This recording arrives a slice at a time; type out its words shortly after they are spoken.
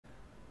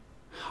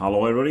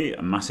Hello everybody,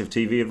 a massive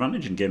TV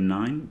advantage in game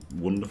 9.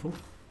 Wonderful.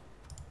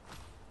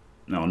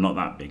 No, not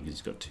that big,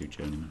 he's got 2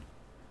 journeymen.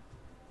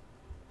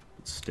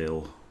 But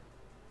still.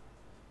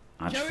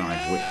 Edge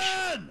 5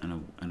 witch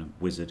and a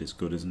wizard is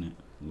good, isn't it?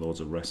 Loads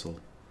of wrestle.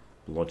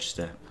 Lodge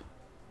step.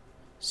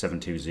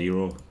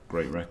 720,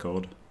 great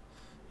record.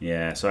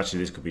 Yeah, so actually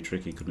this could be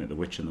tricky, couldn't it? The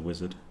witch and the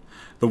wizard.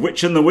 The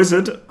witch and the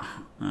wizard!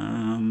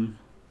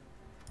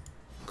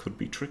 Could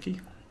be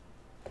tricky.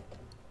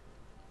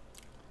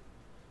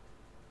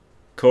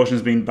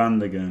 Caution's been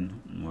banned again.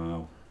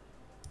 Wow.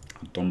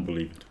 I don't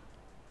believe it.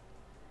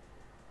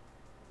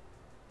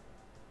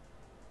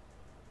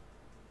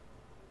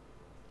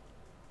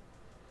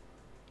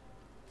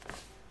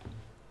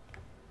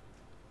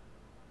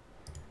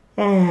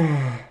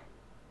 Oh.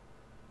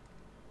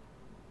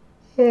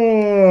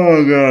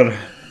 Oh god.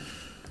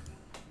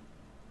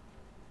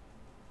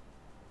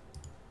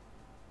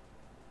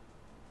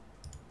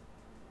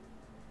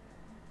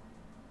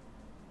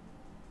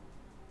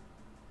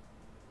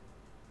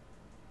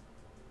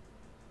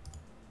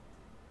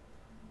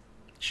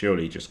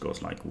 Surely he just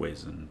goes like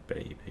whiz and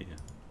babe here.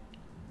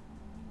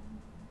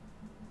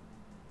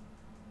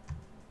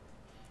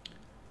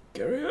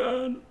 Carry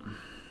on.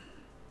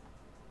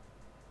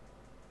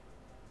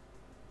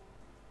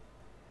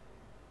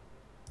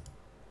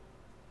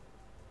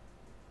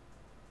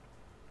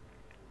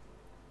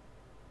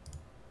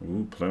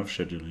 Ooh, playoff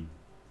scheduling.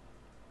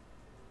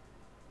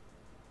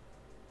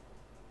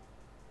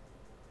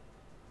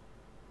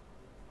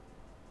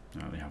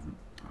 No, they haven't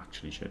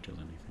actually scheduled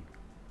anything.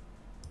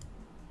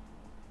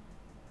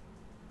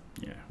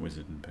 Yeah,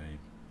 wizard and babe.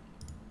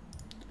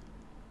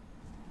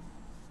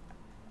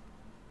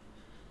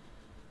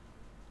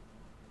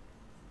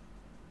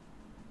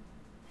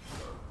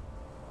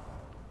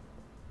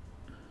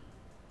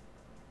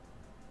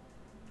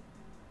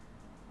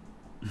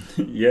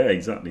 Yeah,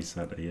 exactly,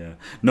 Sada, yeah.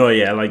 No,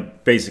 yeah,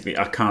 like, basically,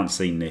 I can't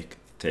see Nick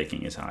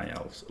taking his high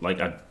elves. Like,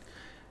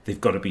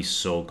 they've got to be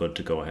so good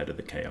to go ahead of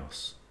the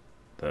chaos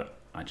that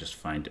I just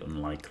find it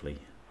unlikely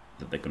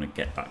that they're going to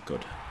get that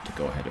good to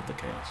go ahead of the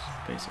chaos,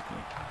 basically.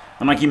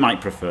 And, like, he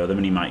might prefer them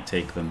and he might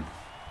take them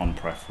on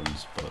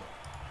preference, but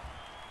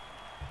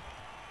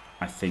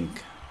I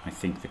think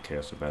the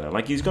chaos are better.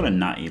 Like, he's got a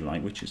natty,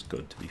 like, which is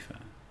good, to be fair.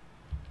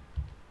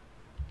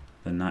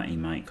 The natty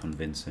might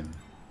convince him.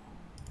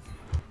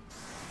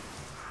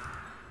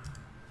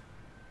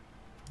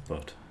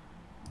 But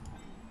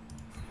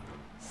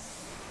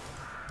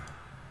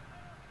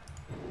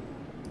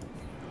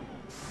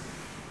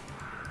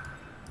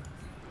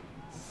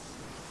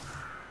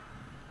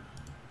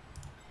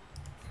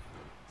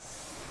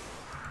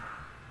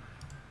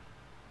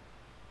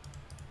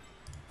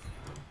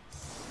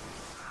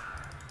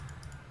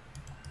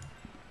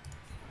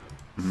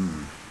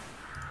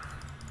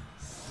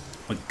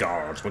we're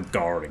guards, we're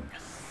guarding.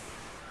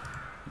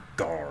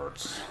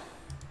 Guards.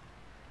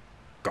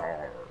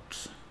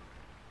 Guards.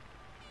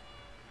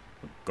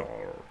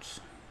 Guards.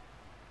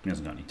 He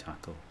hasn't got any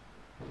tackle.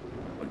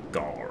 But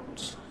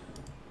guards.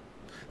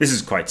 This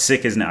is quite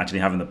sick, isn't it? Actually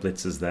having the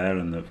blitzers there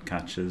and the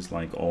catchers,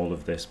 like all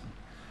of this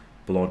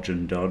blodge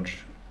and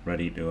dodge,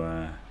 ready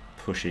to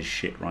push his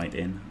shit right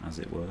in, as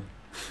it were.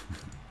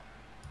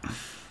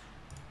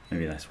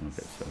 Maybe this one a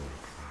bit further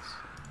across.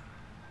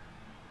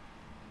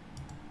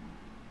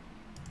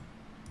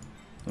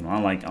 Don't know, I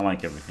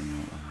like everything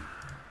out there.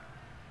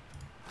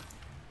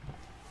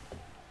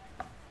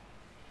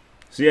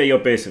 So yeah, you're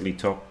basically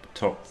top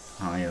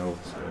high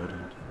elves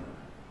ordered.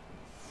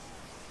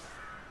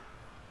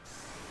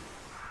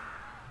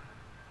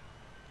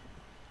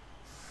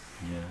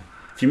 Yeah.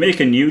 If you make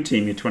a new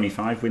team, you're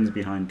 25 wins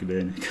behind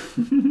Gdanik.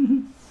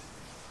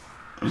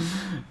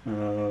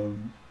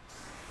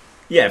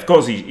 Yeah, of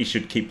course he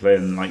should keep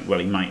playing. Like, well,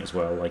 he might as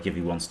well. Like, if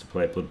he wants to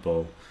play Blood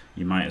Bowl,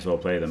 you might as well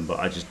play them. But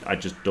I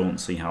just don't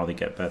see how they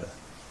get better.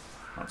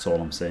 That's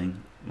all I'm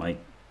saying. Like,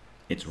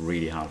 it's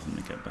really hard for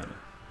them to get better.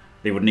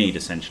 They would need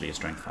essentially a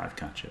strength 5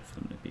 catcher for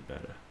them to be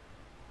better.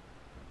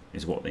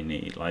 Is what they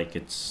need. Like,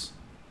 it's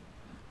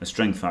a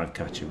strength 5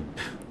 catcher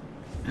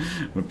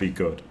would be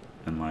good,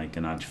 and like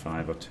an edge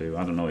 5 or 2.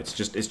 I don't know. It's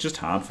just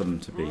hard for them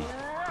to be.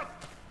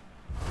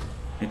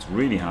 It's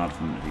really hard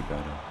for them to be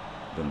better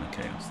than the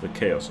chaos. The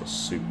chaos are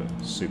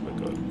super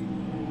good.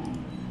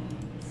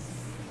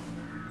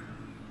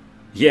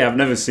 Yeah, I've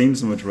never seen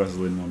so much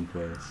wrestle in one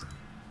place.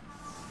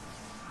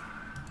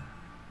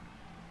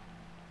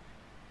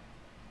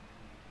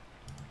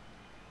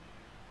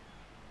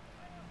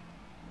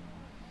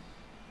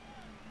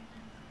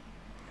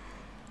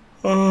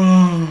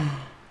 Oh.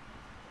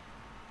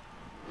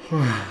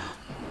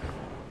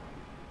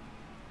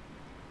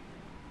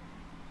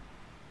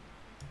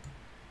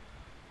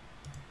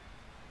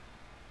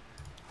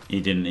 He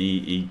didn't.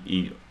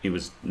 He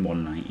was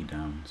 190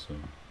 down. So,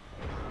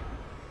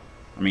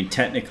 I mean,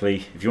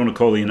 technically, if you want to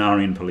call the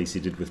Inarian police, he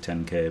did with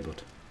 10k,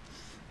 but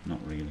not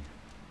really.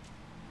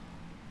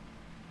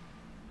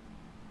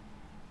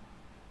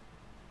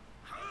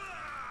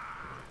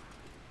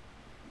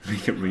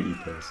 Make it really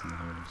personal.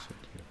 Holy shit.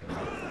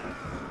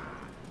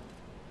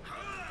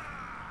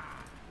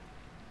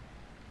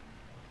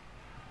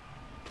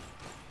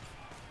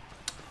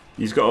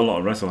 He's got a lot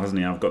of wrestle, hasn't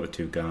he? I've got the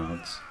 2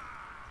 guards.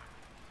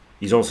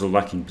 He's also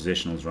lacking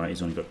positionals, right?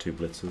 He's only got 2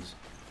 blitzers.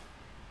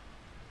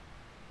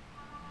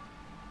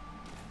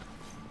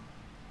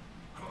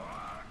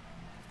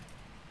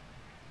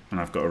 And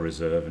I've got a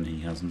reserve and he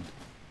hasn't.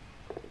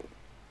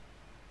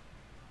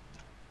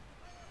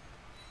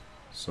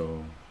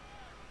 So...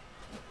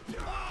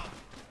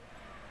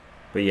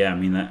 But yeah, I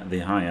mean, the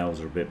high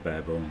elves are a bit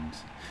bare bones.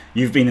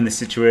 You've been in this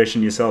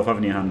situation yourself,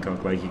 haven't you,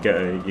 Hancock? Like, you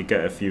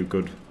get a few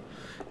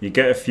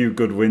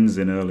good wins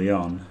in early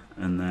on,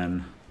 and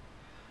then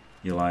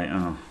you're like,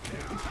 oh,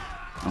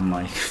 I'm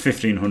like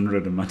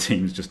 1500 and my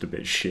team's just a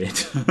bit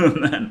shit,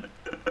 and then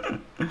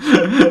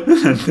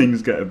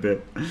things get a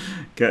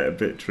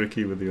bit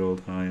tricky with the old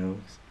high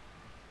elves.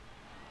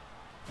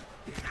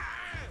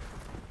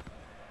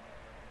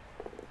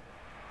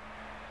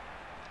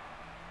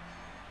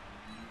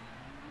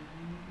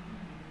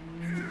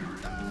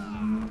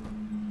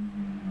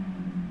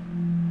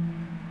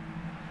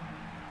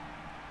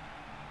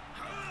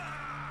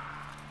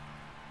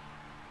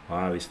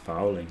 Wow, he's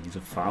fouling. He's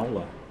a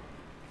fouler.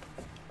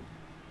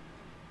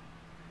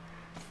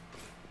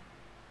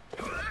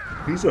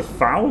 He's a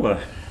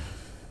fouler.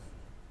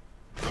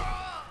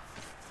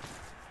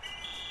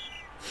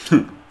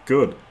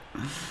 Good.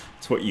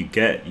 That's what you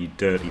get, you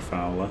dirty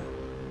fouler.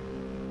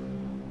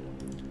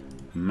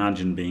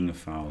 Imagine being a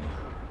fouler.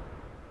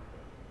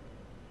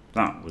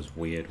 That was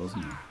weird,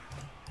 wasn't it?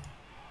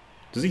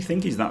 Does he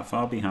think he's that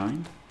far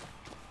behind?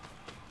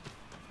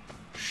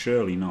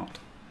 Surely not.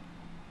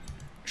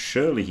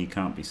 Surely he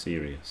can't be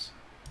serious.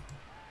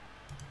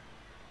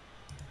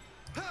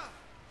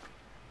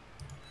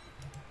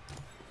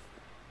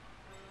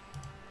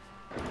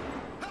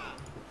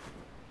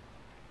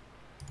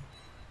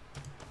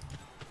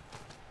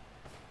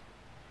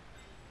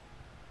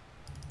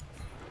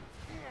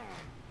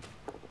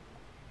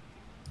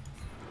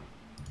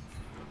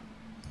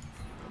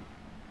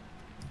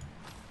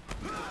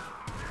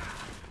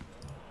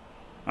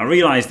 I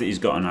realise that he's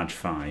got an edge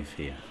 5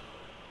 here.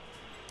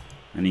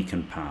 And he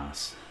can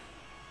pass.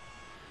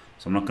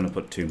 So I'm not going to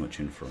put too much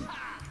in front.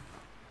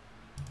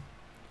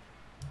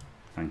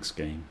 Thanks,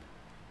 game.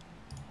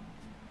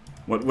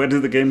 Where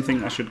does the game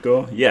think I should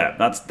go? Yeah,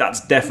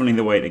 that's definitely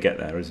the way to get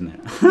there, isn't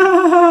it?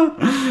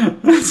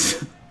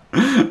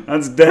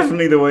 that's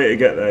definitely the way to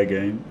get there,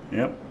 game.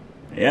 Yep.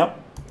 Yep.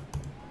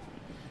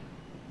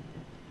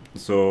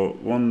 So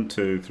 1,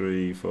 2,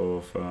 3,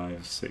 4,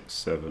 5, 6,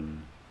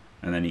 7,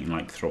 and then you can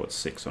like throw it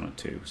 6 on a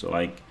 2. So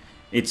like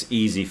it's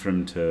easy for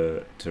him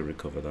to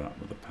recover that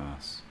with a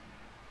pass.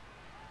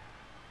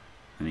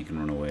 And he can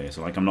run away.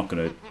 So like I'm not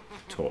going to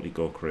totally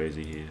go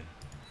crazy here.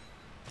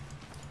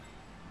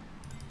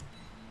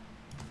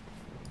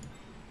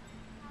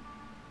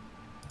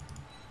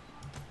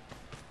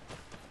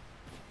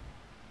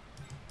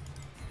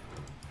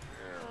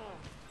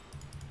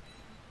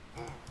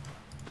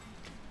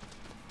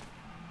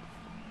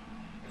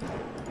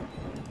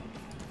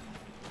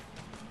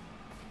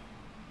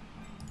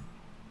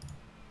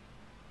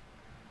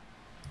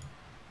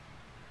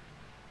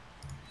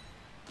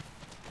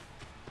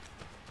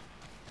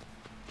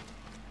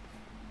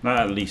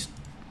 That at least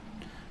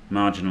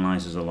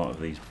marginalises a lot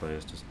of these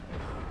players, doesn't it?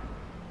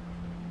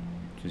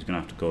 She's going to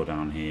have to go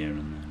down here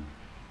and then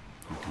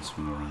you can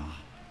swing around.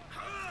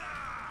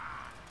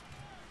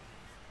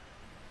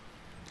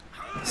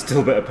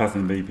 Still better path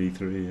than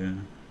BP3, yeah.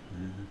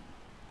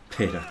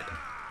 Paid actor.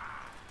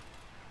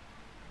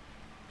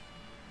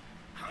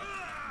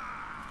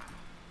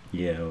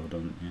 Yeah, well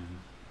done, yeah.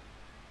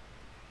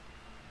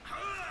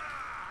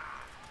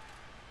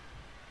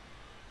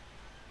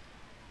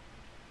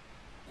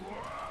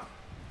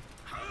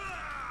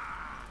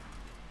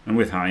 And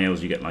with high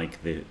elves you get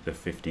like the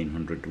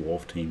 1500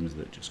 dwarf teams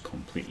that just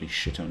completely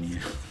shit on you.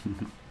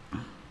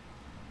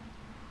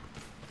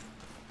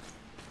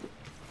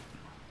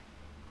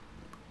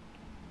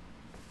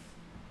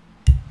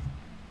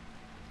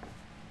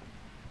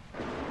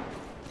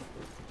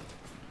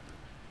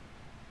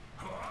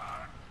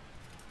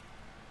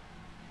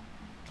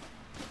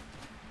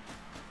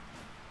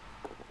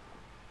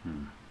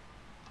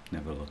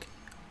 Never lucky.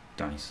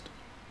 Diced.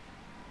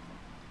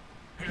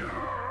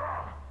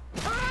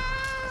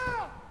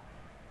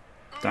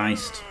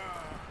 Diced.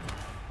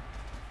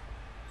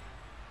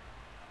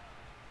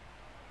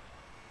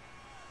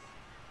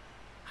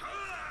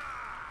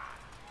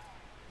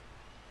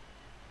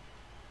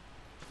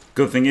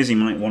 Good thing is he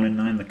might 1 in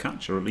 9 the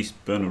catch, or at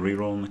least burn a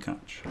reroll on the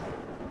catch.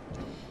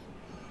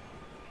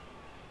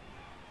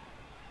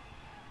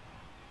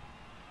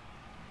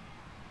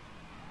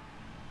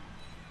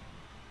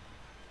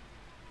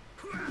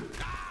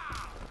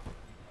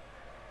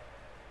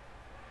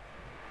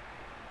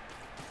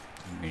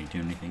 Doesn't really do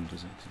anything,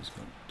 does it? 'Cause he's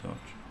got dodge.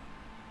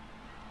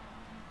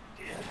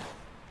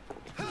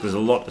 There's a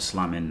lot to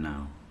slam in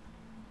now.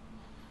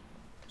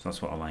 So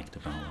that's what I liked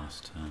about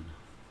last turn.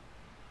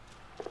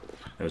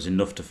 There was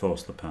enough to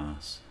force the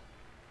pass,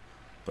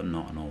 but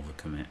not an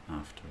overcommit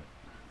after it.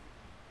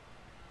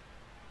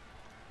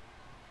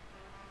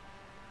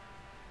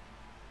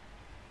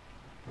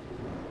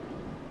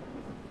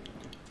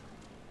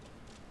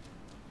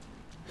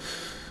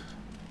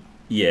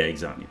 Yeah,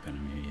 exactly,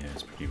 Penamere. Yeah,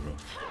 it's pretty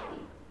rough.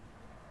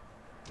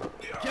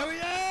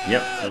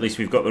 Yep, at least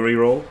we've got the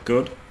reroll.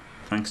 Good.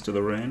 Thanks to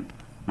the rain.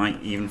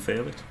 Might even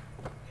fail it.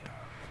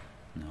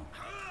 No.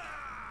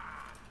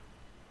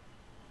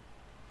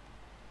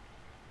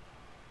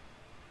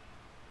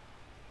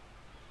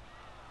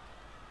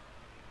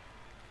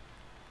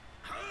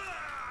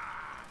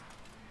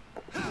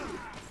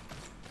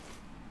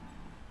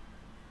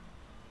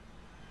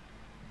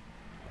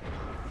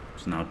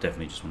 So now I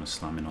definitely just want to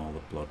slam in all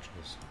the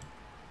blodgers.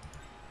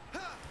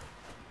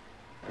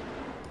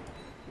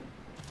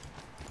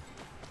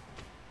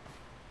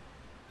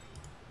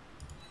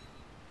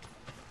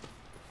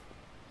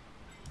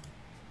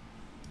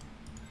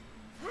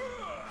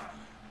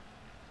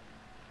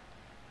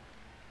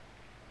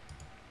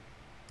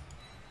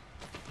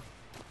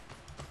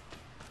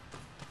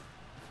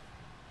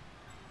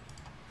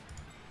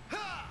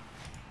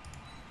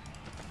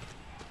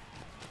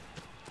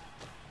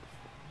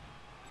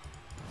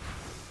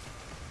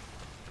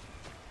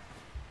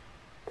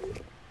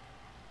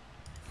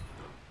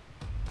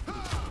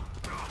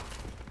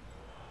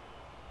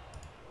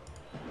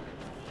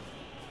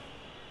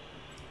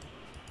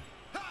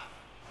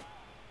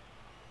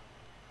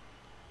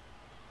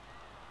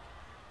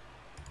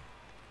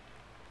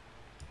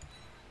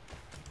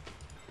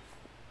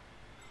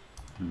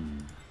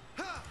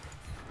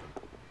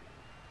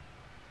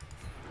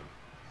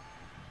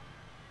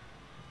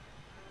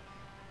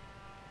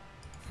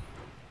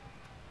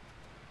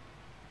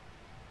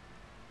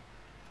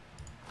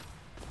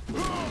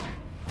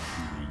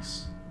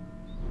 Nice.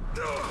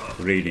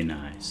 Really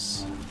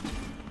nice.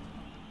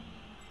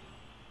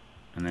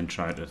 And then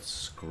try to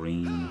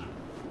scream.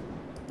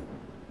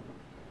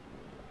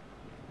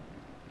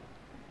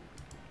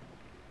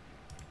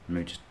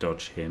 Maybe just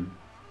dodge him.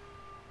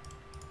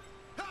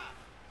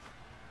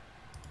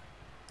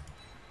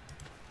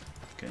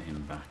 Get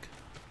him back.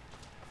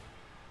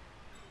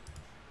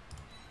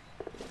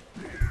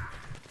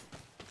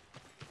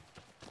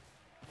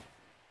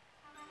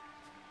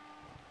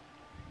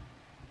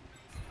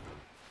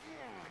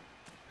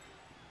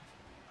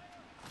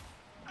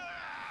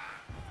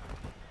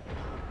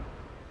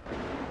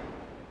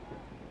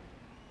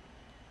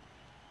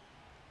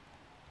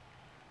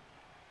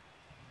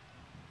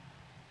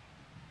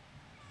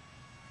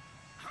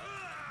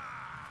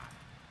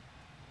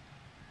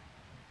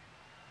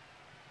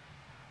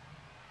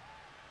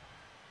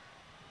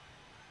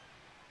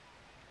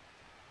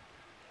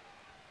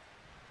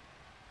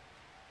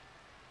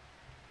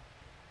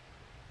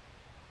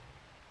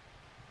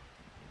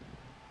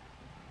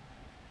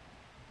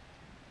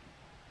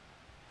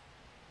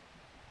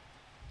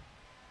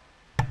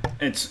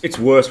 It's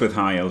worse with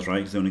high elves, right?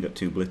 Because they only got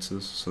 2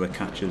 blitzers, so their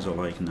catches are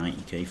like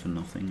 90k for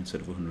nothing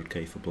instead of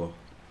 100k for block.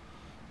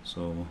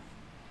 So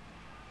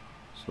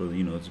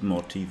you know, it's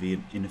more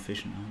TV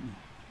inefficient, aren't they?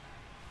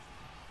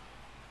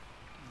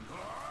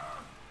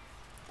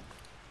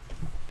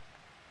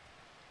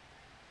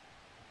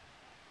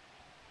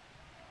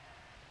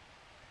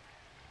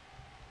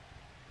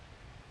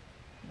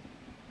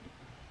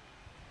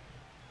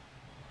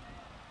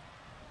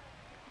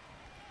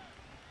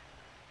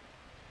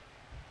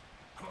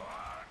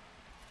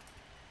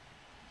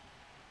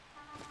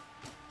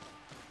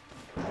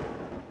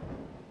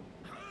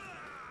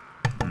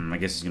 I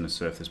guess he's going to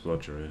surf this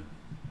blodger here.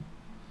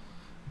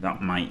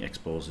 That might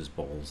expose his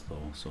balls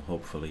though, so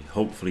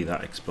hopefully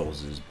that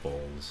exposes his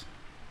balls.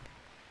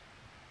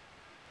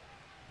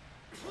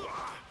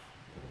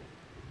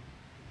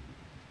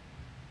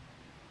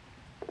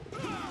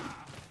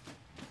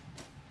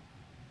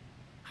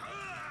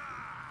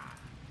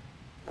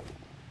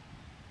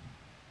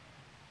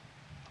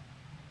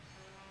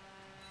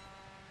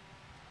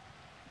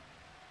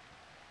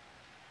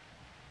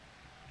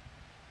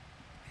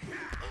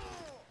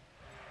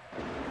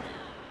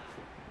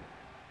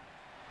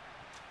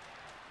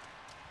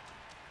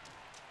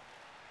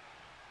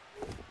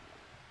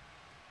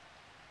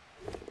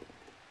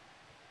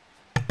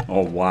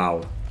 Oh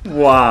wow.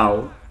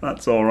 Wow.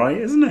 That's alright,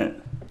 isn't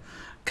it?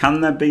 Can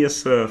there be a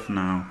surf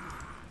now?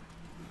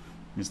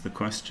 Is the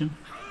question.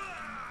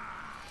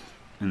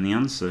 And the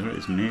answer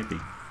is maybe.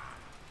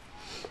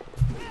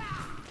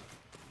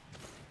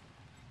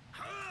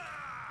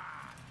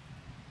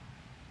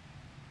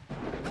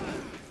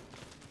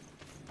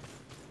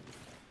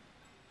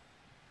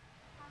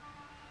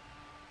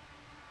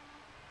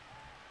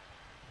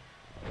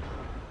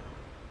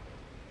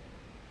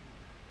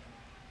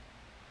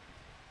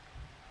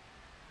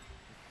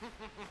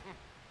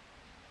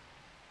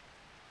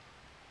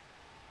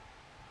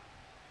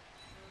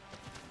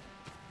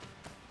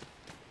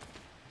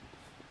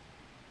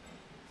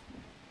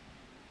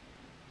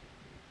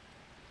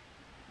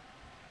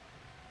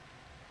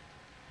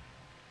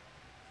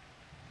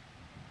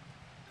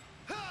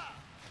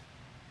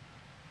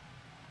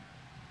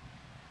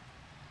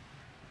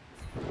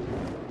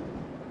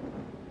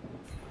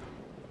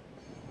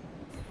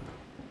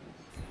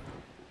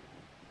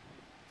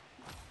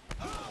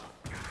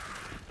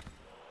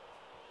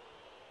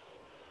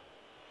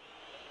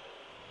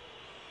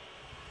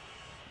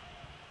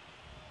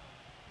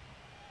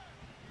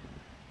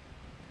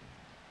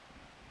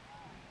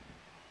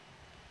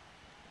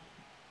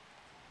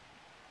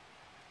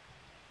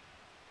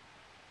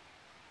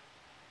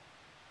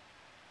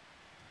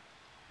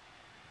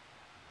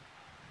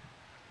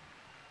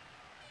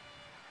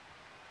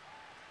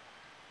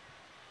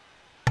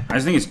 I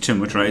just think it's too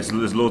much, right?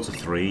 There's loads of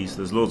threes.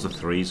 There's loads of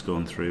threes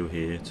going through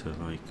here to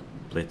like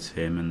blitz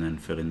him and then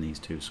fill in these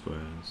two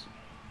squares.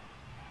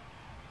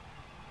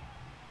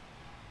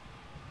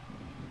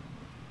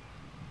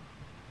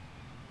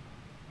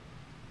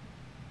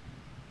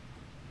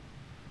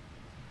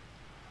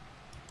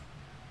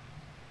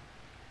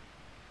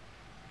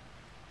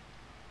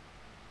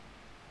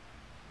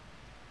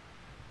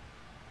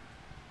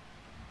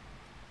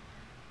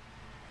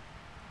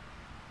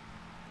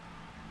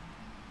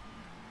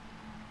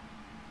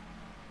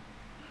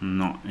 I'm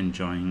not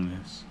enjoying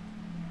this.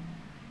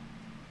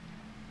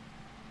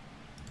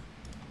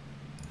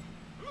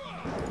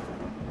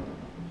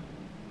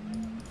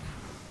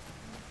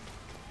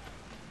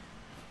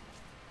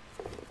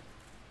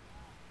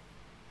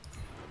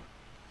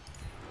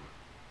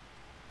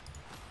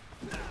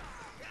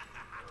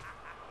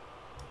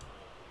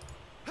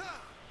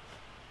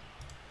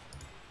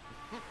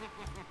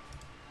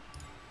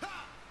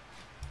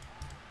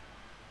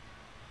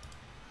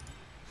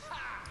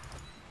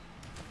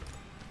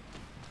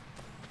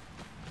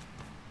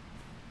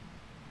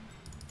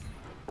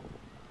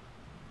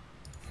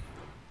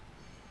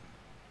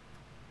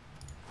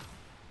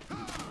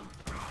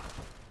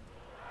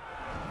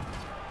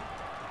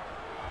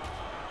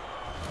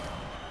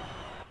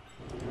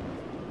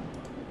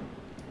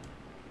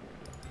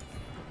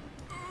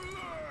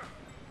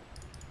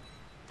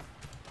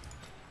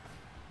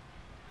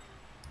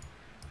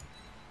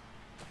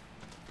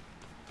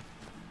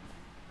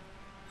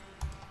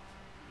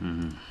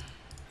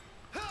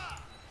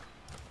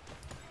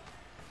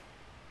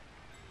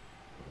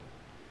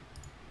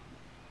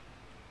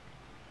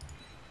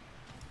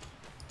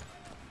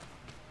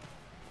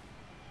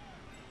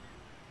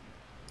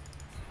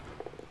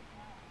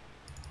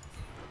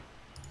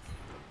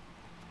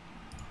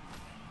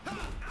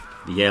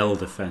 The L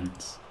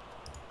defense.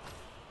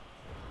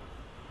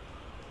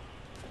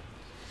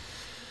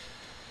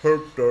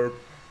 Herp derp,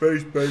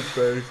 base, base,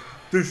 base.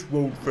 This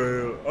won't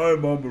fail.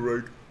 I'm on the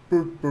right.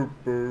 Burr, burr,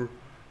 burr.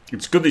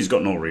 It's good that he's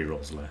got no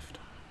rerolls left.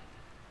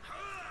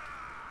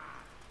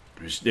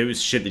 It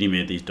was shit that he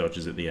made these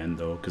dodges at the end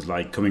though, because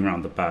like coming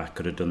around the back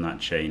could have done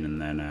that chain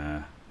and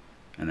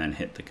then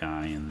hit the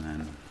guy and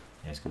then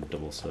yeah, he's gonna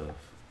double serve.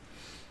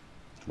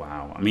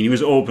 Wow. I mean, he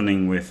was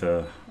opening with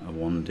a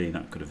 1D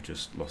that could have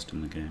just lost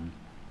him the game,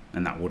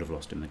 and that would have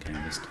lost him the game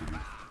this time.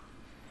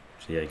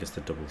 So yeah, he gets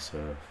the double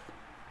serve.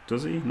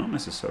 Does he? Not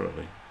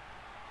necessarily.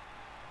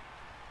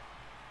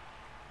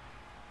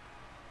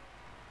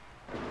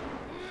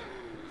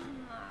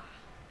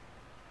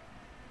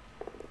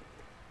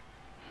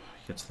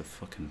 He gets the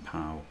fucking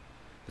pow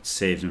that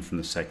saves him from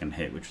the second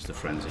hit, which was the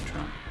frenzy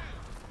trap.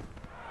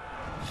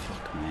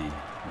 Fuck me.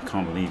 I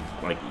can't believe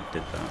like he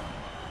did that.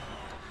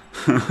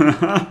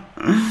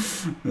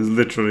 It was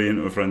literally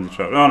into a frenzy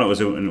trap. Oh no, it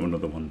was into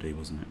another 1D,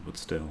 wasn't it? But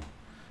still.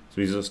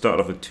 So he's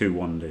started off with 2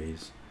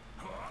 1Ds.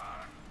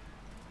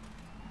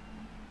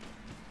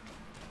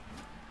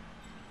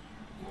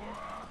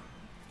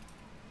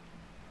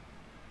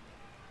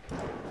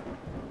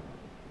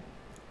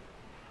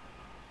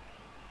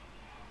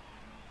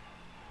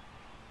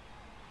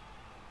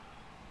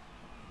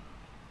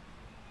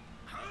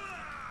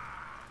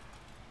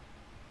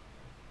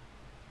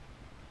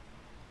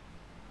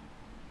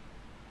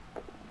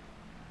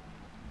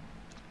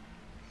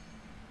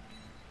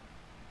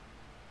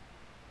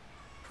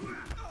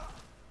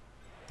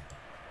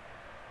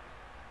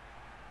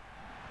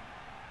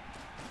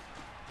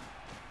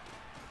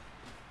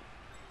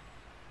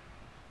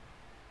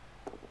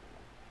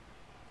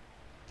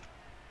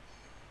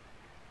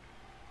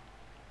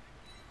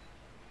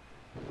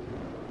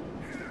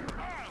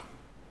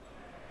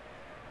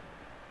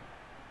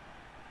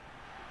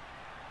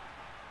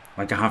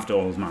 Like I have to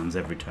old man's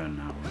every turn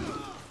now, right?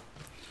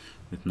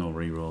 With no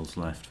rerolls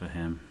left for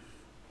him.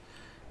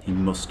 He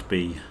must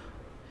be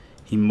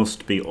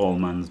all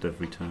man's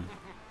every turn.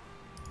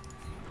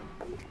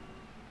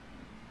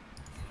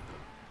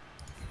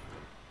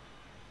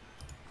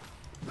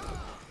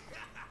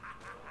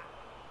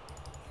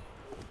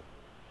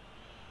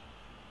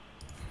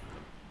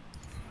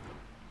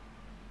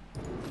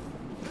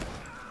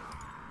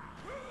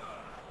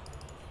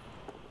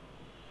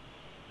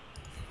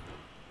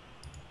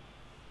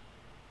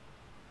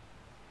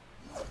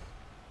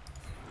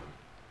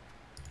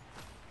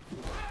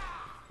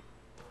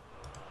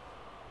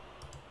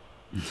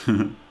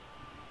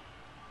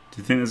 Do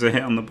you think there's a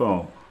hit on the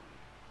ball?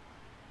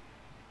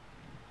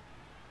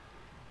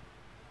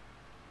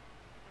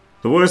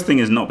 The worst thing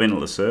is not being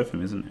able to surf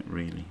him, isn't it,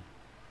 really?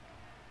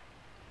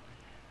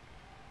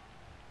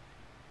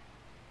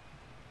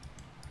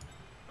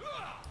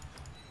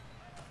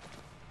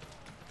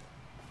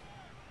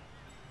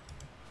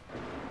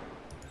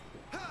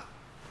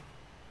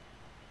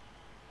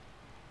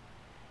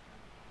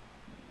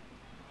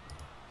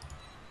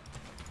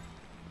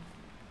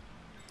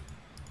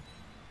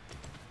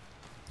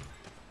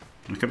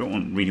 Like I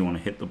don't really want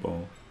to hit the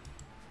ball.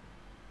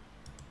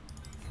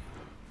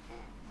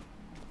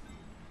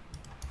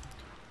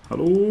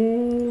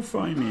 Hello,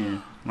 find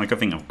me. Like I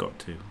think I've got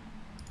to.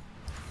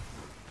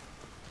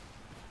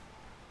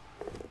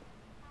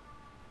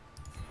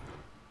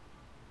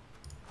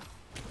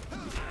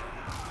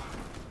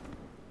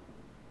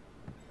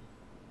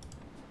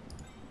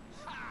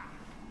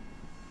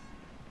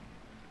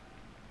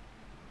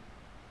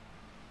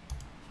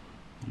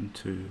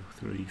 1, 2,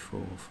 3,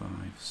 4, 5,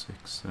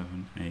 6,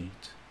 7, 8.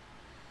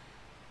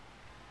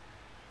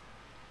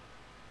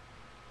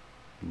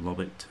 Lob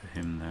it to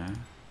him there.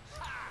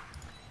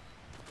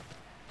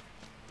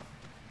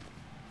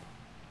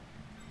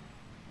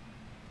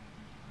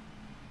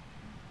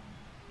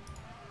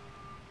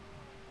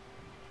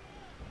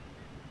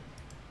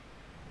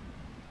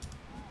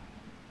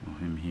 Or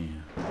him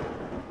here.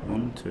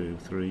 1, 2,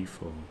 3,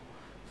 4,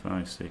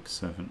 5, 6,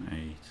 7,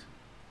 8.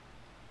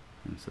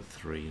 It's a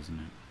 3, isn't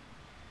it?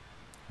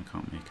 I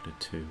can't make it a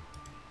 2.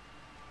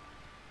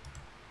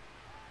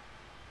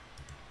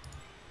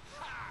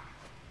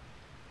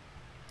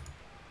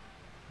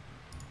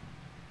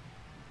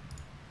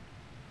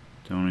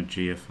 Don't want a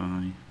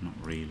GFI? Not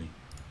really.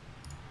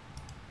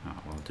 Ah,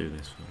 well, I'll do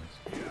this first.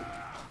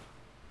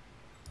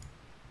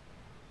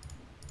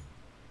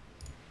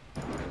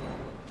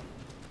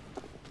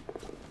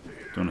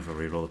 Don't know if I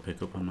reroll the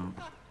pickup or not.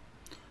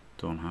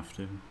 Don't have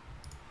to.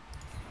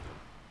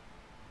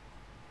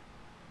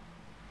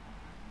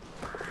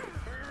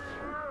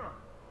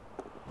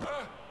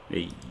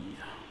 Hey.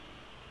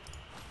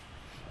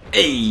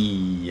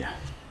 Hey.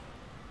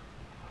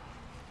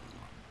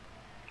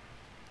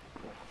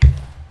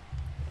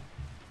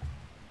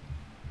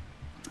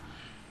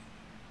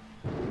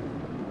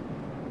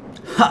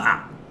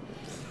 Ha!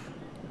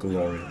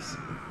 Glorious.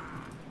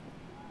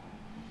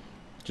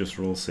 Just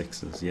roll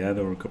 6s. Yeah,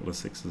 there were a couple of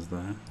 6s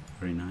there.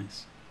 Very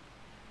nice.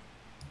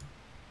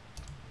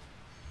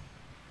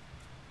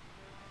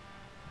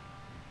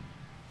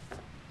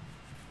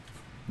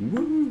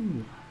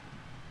 Woo!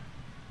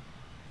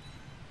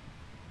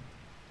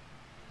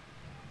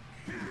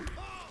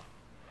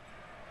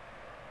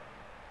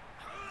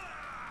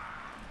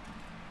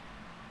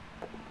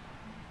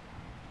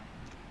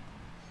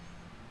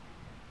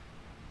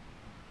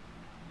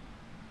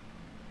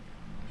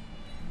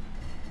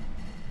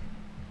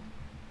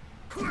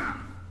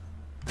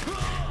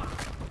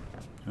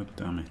 Oh,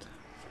 damn it.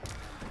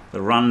 The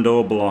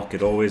rando block,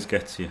 it always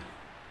gets you.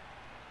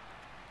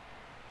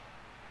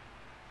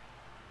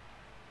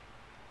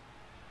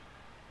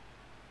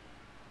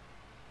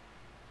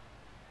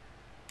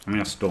 I mean,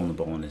 I've stolen the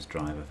ball in his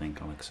drive, I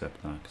think I'll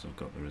accept that because I've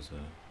got the reserve.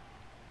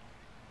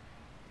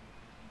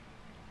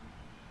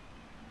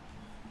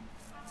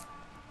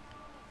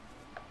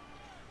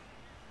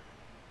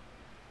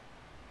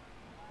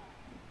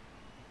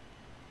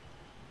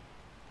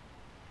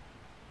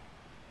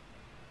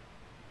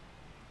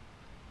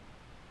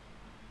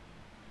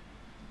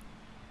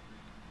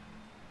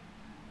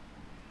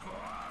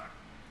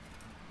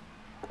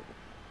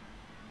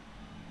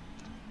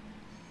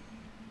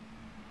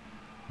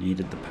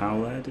 Needed the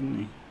power there, didn't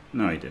he?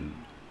 No, he didn't.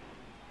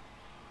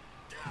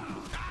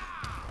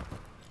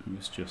 It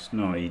was just...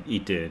 No, he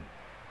did.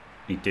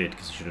 He did,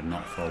 because he should have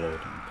not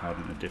followed and powered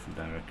in a different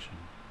direction.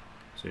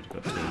 So he'd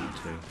have got 2 and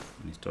 2. And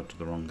he's dodged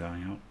the wrong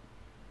guy out.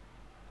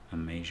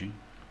 Amazing.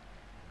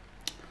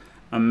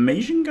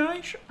 Amazing,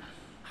 guys!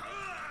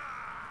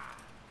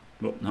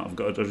 Oh, now I've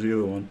got to dodge the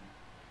other one.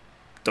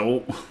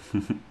 Don't!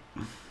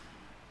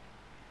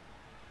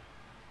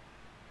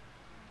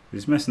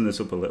 He's messing this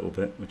up a little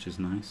bit, which is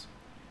nice.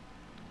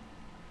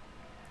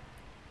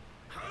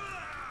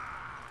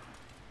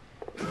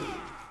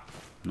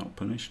 Not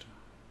punished.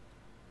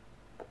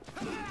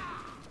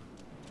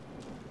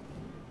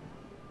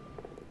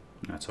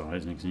 That's alright,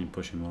 isn't it? 'Cause you can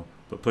push him up.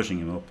 But pushing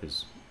him up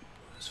is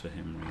worse for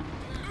him, really.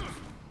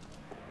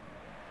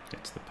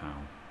 Gets the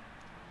power.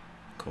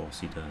 Of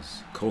course he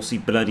does. Of course he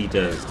bloody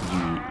does.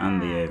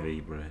 And the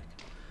AV break.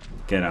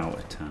 Get out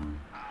of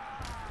town.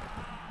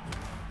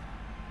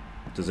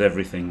 Does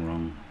everything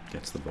wrong.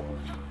 Gets the ball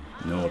anyway.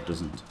 No, it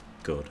doesn't.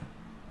 Good.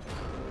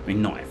 I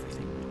mean, not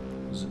everything.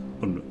 It was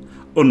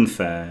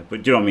unfair,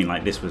 but do you know what I mean?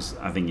 Like, this was,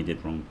 I think he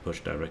did wrong push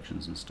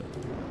directions and stuff.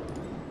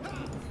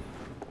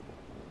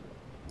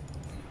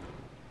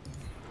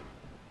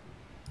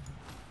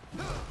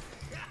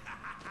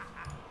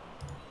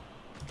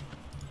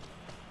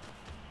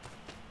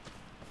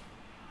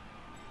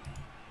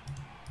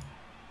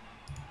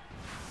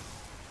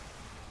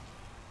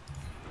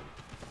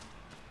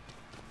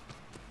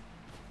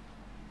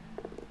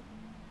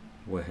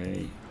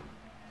 Way.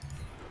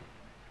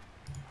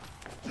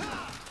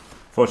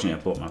 Fortunately,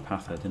 I bought my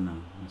path there, didn't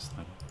I? Missed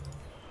that.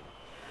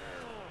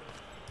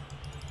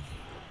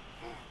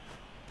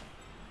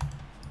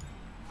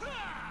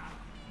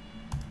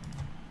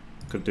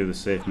 Could do the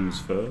safe moves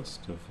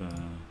first of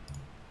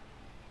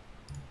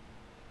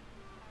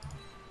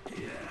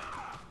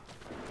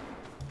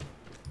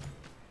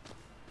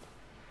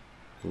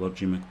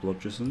Blodgy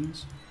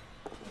McBlodgersons.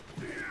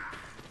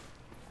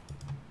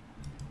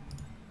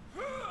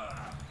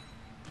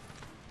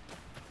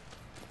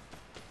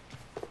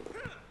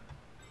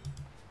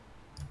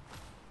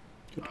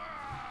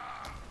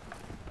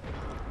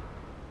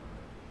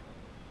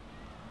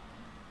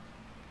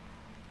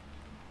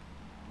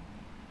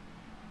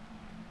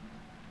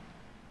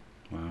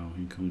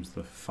 Comes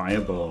the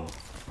fireball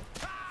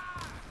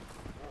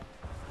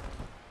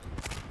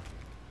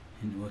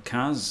into a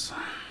Kaz.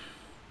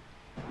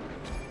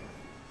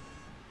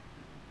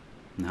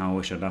 Now I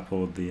wish I'd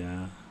upload the...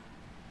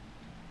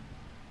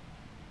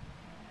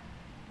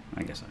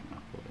 I guess I can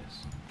upload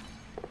this.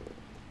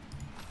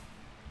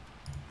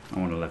 I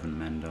want 11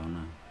 men down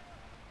now.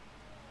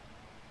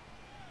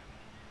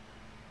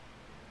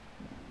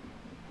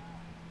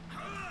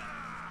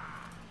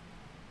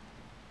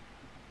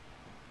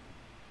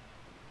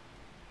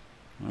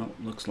 Well,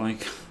 looks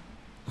like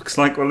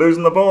we're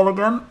losing the ball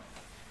again.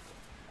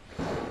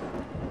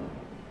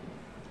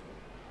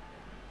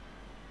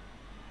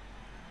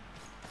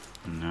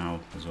 And now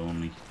there's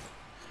only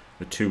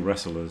the 2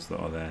 wrestlers that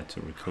are there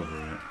to recover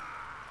it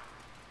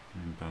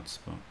in bad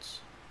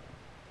spots.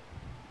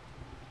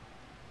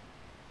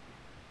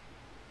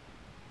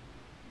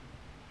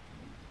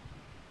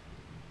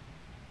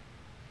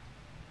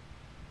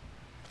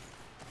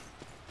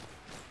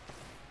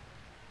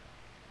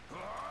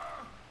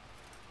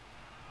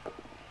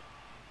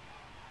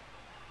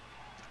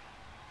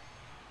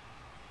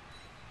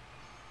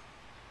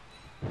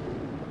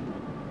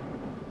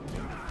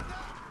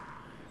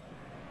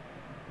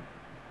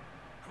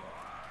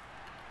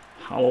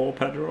 Hello,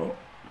 Pedro.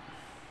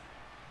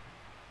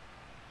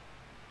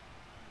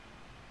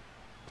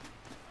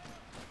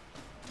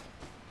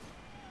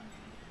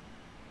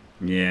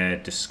 Yeah,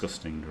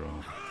 disgusting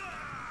draw.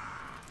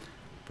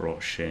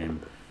 Brought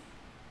shame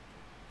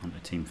onto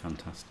Team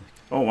Fantastic.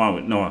 Oh wow,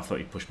 no, I thought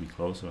he pushed me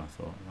closer. I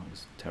thought that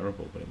was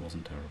terrible, but it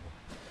wasn't terrible.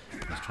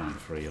 I was trying to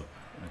free up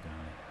a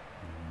guy,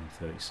 only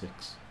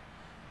 36,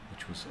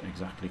 which was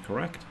exactly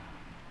correct.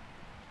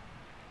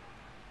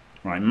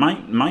 Right,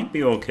 might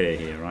be okay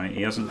here, right?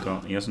 He hasn't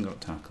got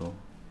tackle.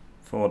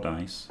 4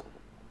 dice.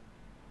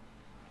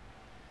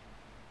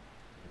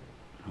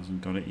 Hasn't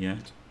got it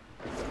yet.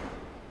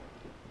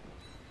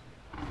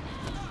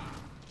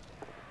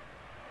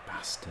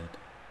 Bastard.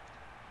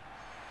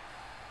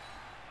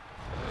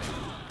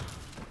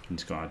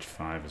 He's got edge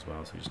 5 as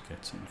well, so he just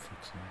gets it and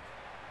fucks off.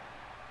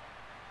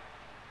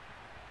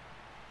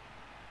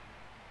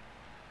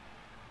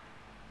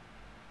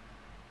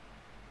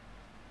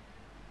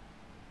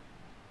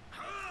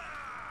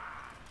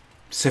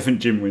 Seven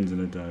gym wins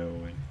and a die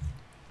away.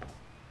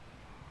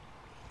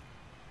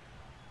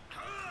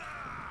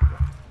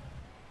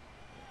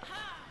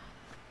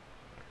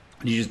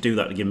 You just do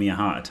that to give me a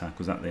heart attack,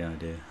 was that the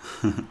idea?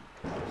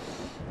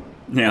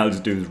 Yeah, I'll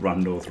just do this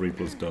rando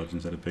 3+ dodge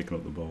instead of picking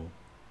up the ball.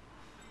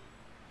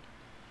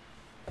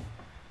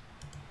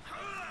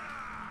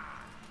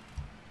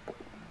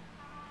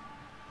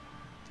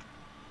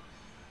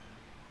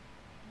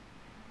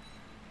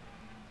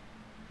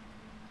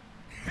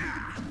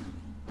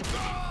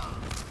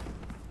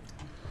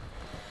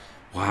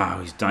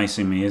 Wow, he's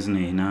dicing me, isn't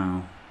he,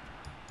 now?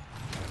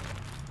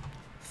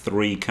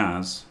 3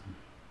 Kaz.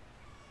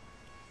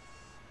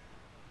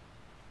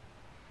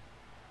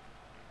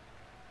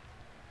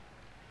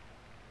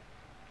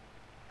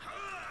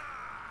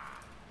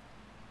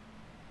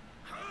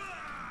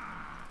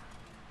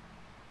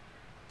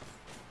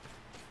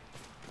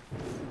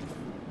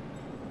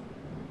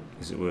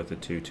 Is it worth the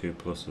 2/2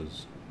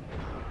 pluses?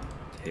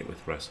 To hit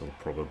with wrestle,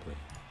 probably.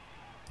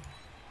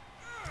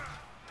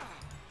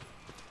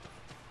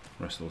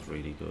 Wrestle's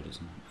really good,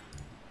 isn't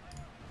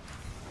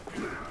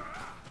it?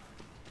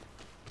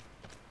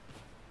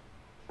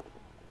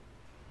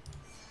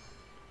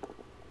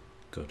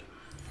 Good.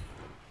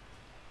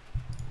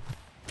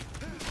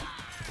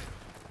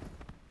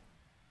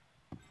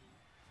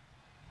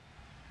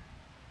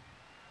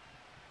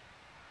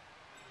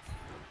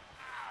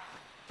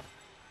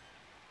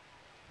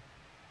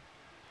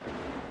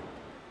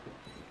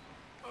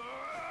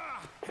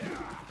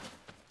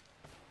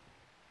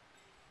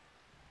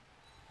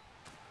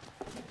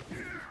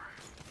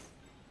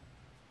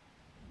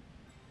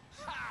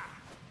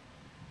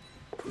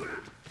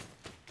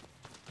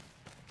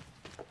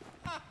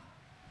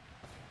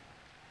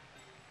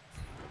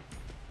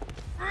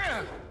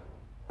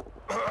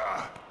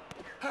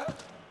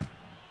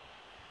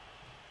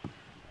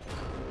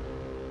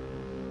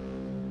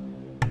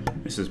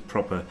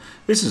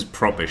 This is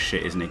proper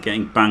shit, isn't it?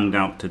 Getting banged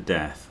out to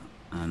death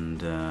and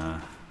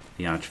the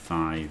edge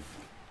 5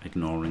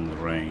 ignoring the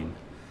rain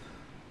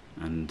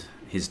and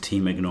his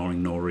team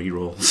ignoring no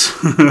rerolls.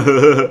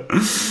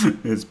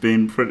 It's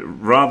been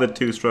rather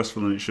too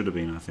stressful than it should have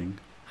been, I think.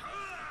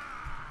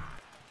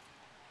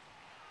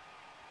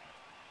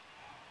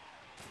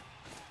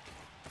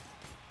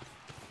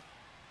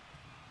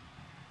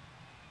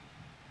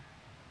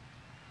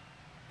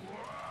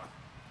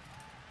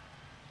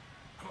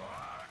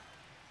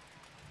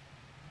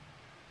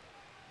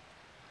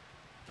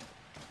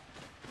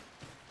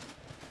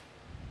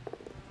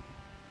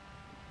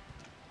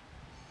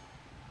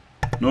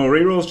 No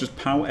rerolls, just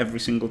POW every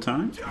single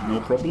time,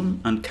 no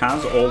problem. And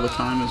Kaz all the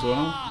time as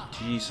well.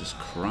 Jesus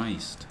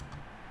Christ.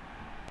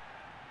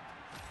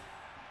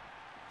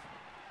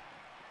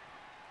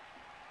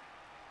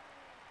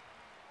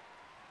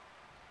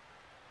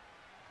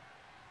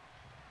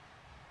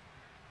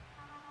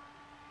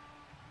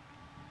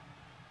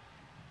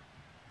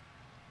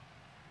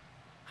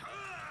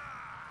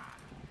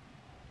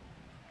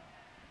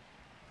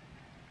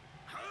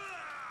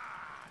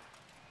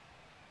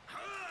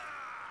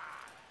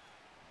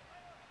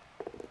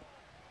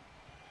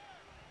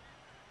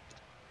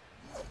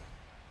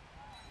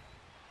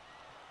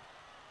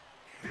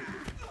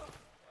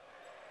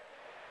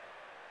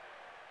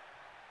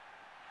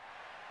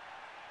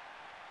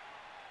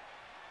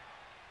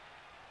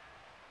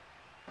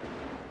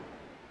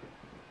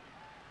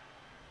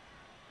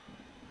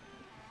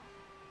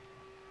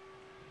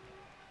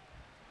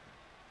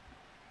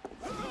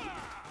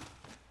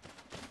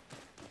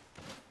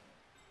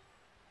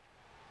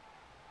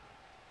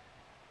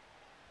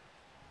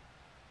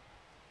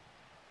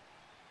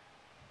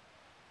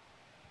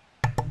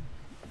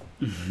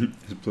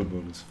 His blood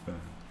bowl is fair.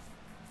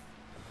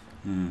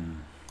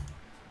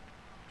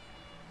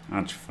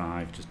 Edge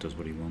 5 just does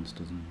what he wants,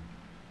 doesn't he?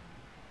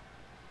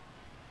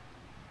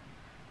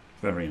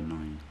 Very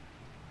annoying.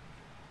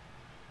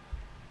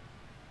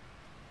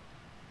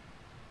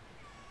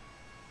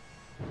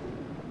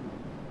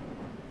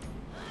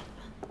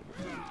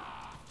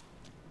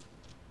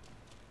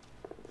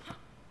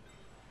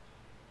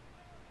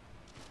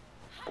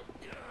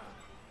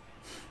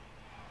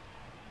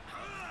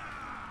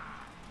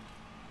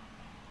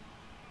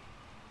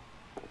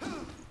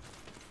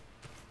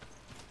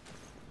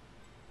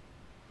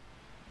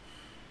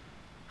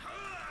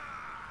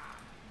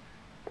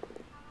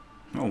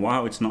 Oh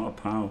wow, it's not a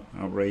POW.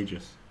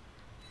 Outrageous.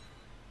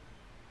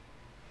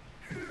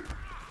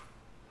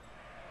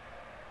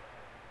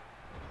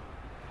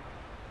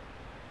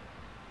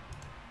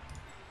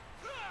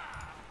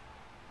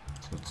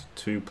 So it's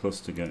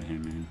 2+ to get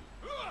him in.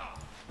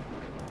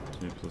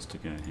 2+ to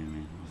get him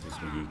in. This is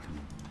where he can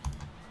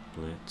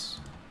blitz.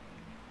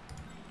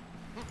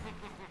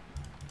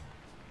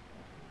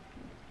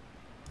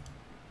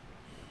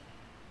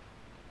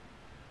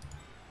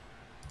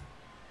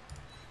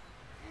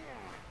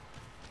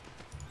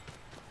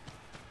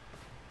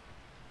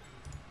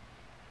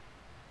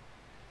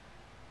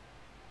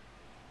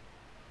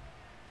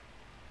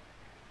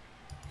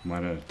 Why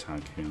did I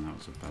tag here? That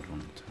was a bad one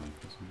to tag,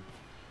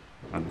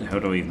 wasn't it? How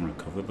do I even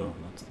recover though?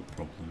 That's the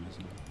problem,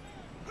 isn't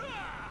it?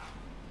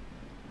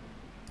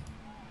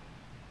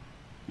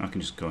 I can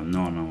just go,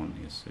 no, I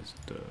want the assist.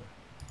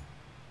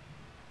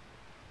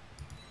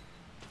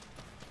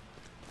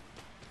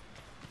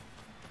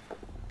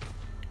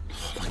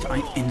 Like,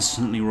 I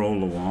instantly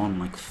roll a 1,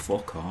 like,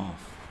 fuck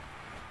off.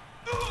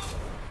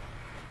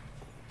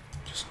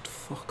 Just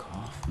fuck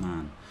off,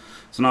 man.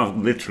 So now I've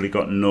literally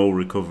got no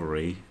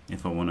recovery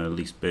if I want to at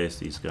least base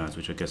these guys,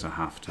 which I guess I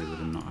have to with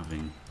them not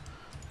having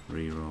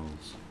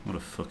rerolls. What a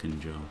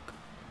fucking joke.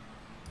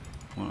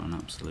 What an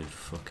absolute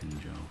fucking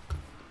joke.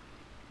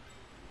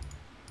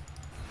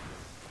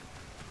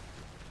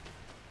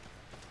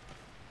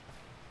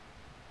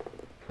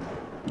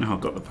 Oh, I've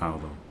got the power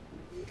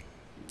though.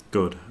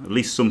 Good. At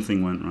least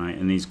something went right,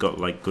 and he's got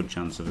like good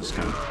chance of a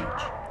scout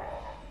catch.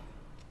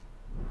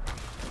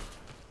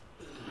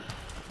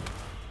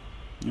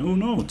 Oh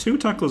no, 2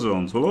 tackle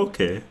zones. Well,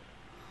 okay.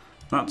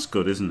 That's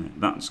good, isn't it?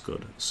 That's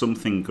good.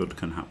 Something good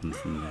can happen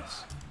from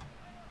this.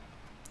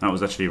 That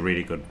was actually a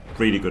really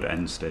good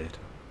end state.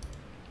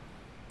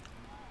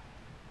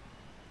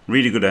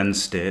 Really good end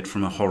state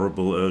from a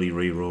horrible early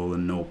reroll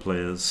and no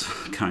players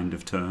kind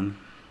of turn.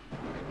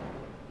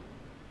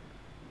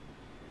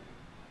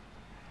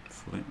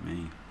 Flip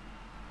me.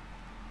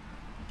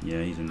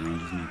 Yeah, he's in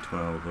range, isn't he?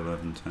 12,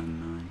 11,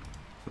 10, 9.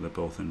 So they're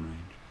both in range.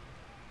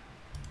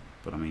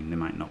 But I mean, they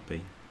might not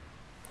be.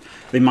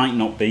 They might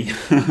not be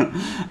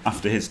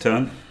after his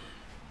turn.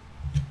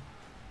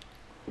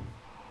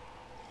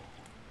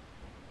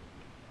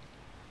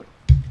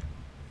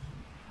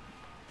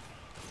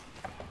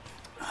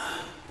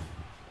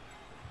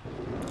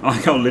 I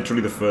like how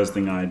literally the first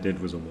thing I did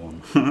was a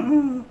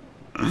 1.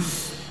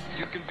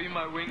 You can be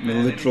my wingman. The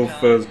literal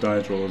first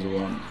dice roll was a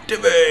 1.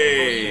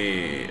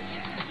 Dimmy!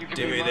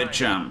 Dimmy the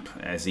champ.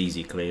 As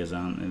easy clears,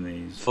 aren't they,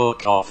 these?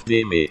 Fuck off,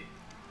 Dimmy.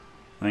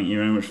 Thank you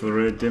very much for the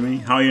raid,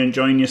 Dimmy. How are you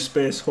enjoying your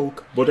Space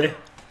Hulk, buddy?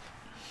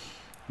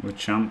 The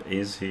champ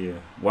is here.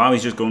 Wow,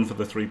 he's just going for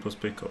the 3+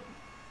 pickup.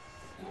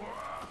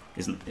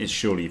 It's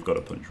surely you've got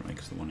a punch, right?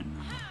 Because the one in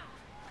there,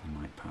 he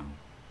might pow.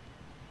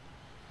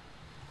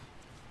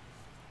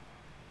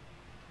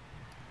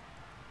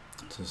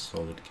 It's a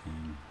solid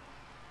game.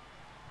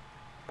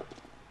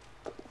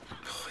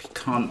 Oh, he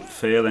can't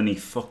fail any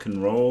fucking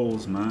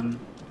rolls, man.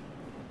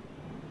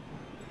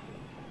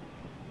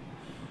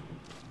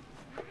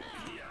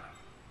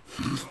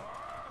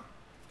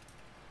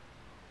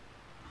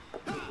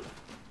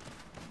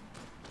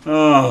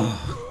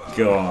 Oh,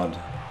 God.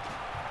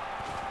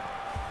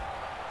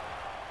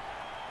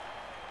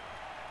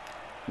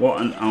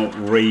 What an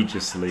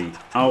outrageously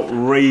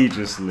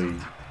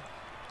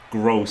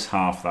gross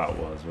half that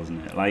was,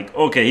 wasn't it? Like,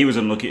 okay, he was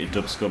unlucky to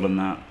dub skull and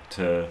that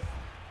to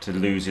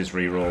lose his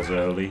rerolls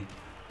early,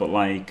 but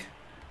like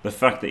the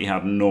fact that he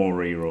had no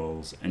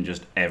rerolls and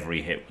just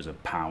every hit was a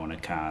pow and a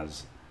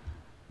Kaz,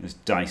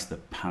 just diced the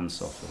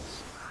pants off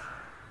us.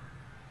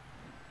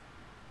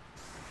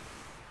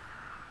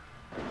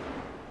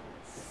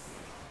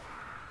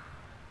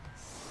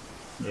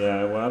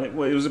 Yeah, well, it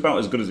was about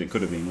as good as it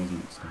could have been,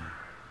 wasn't it? So.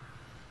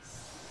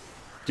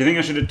 Do you think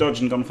I should have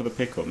dodged and gone for the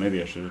pickup?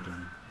 Maybe I should have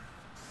done.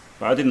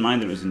 But I didn't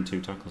mind that it was in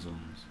 2 tackle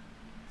zones.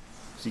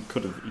 Because he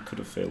could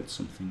have failed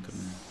something,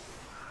 couldn't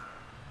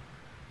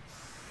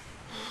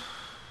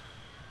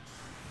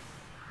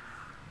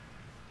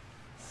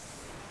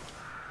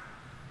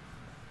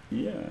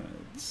he? Yeah,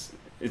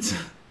 it's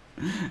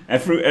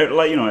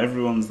like, you know,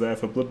 everyone's there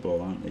for Blood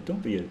Bowl, aren't they?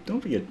 Don't be a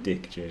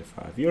dick,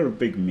 J5. You're a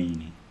big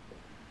meanie.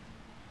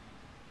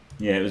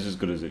 Yeah, it was as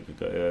good as it could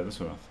go. Yeah, that's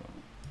what I thought.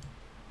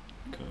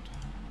 Good.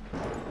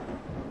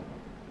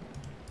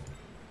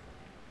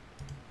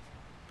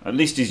 At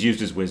least he's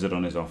used his wizard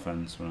on his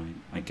offense, right?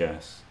 I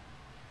guess.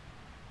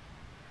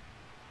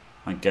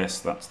 I guess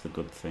that's the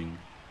good thing.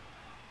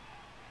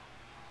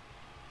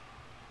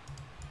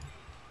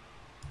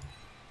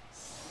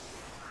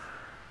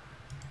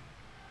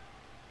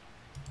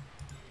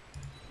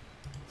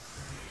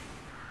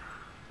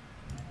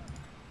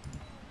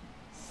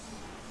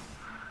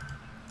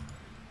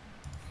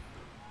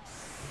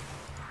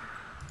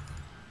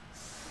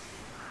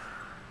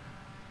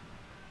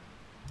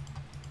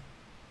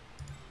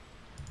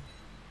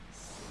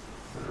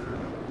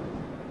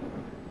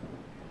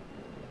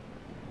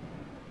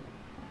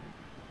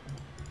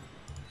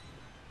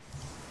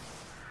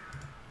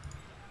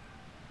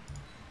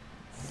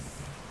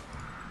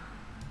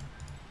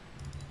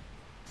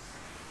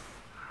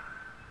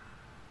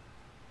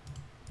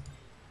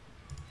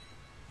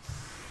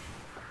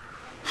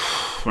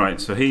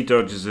 Right, so he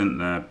dodges in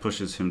there,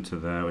 pushes him to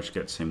there, which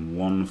gets him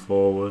 1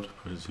 forward,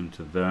 pushes him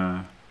to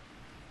there.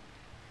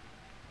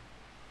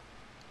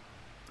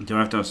 Do I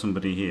have to have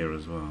somebody here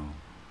as well?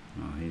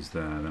 Oh, he's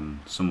there,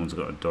 then someone's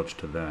got to dodge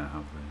to there,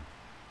 have they?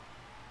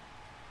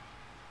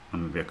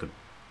 And maybe I could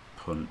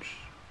punch.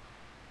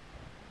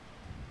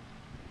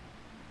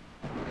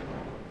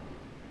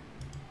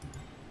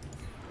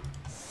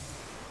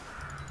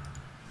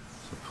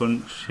 So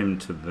punch him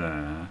to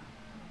there.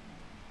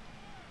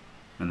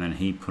 And then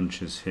he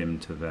punches him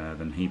to there,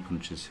 then he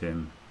punches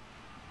him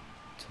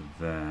to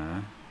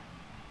there.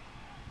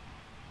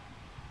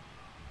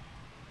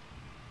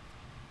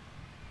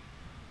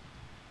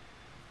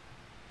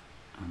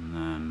 And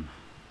then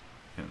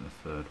get the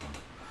third one.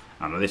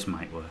 I don't know, this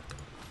might work.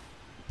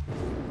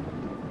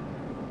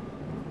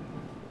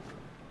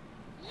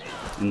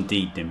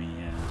 Indeed, Dimmy,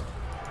 yeah.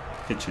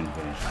 Pitch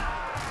invasion.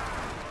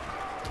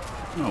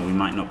 Oh, we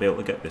might not be able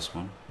to get this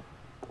one.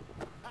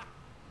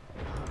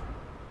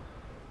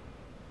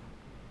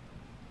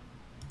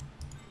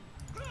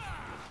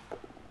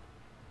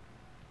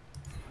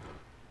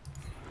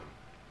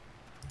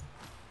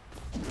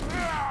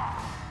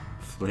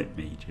 Flip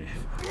me, Jeff.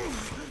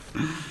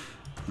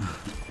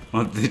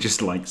 Or they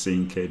just like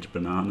seeing cage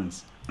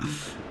bananas.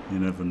 You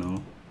never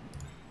know.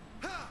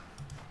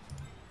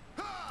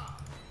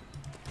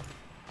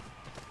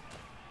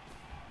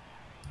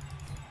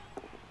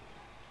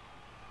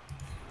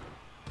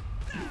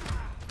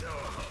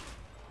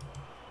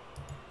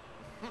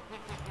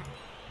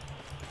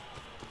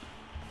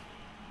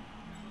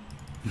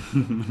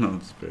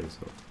 Not space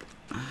up.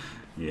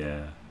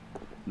 Yeah.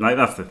 Like,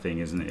 that's the thing,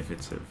 isn't it? If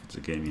it's a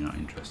game you're not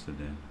interested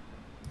in.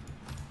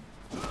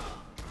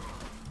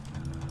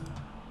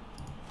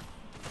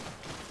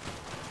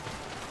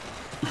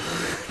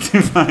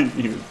 Divine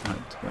you.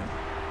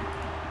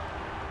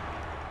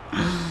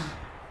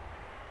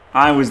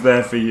 I was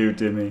there for you,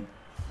 Dimmy.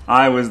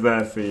 I was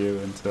there for you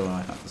until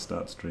I had to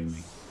start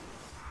streaming.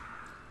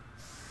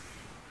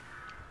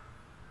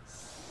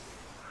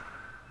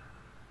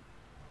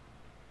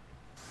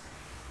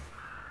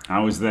 I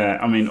was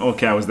there. I mean,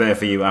 okay, I was there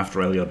for you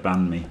after Elliot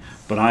banned me,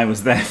 but I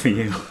was there for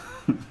you.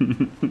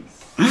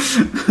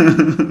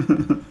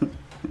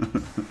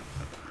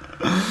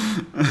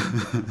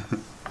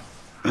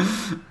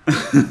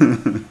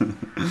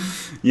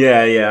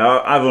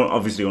 Yeah. I've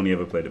obviously only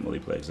ever played it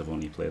multiplayer because I've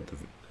only played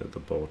the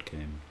board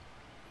game.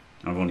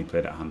 I've only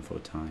played it a handful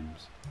of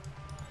times.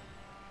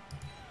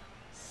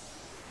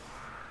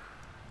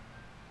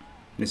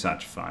 This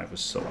Arch 5 was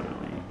so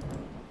annoying.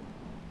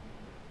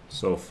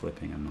 So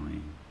flipping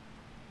annoying.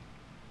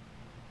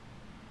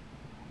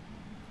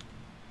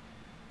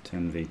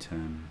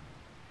 10v10.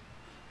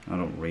 I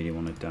don't really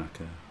want a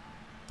Daka.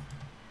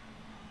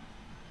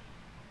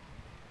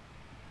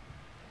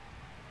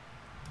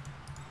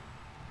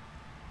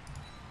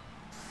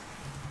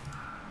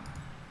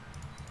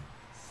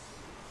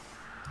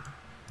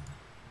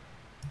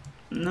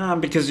 Nah,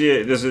 because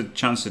there's a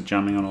chance of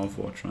jamming on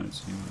Overwatch, right?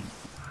 So,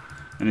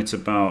 and it's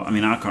about, I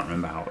mean, I can't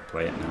remember how to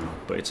play it now,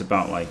 but it's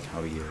about like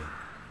how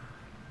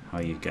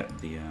you get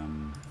the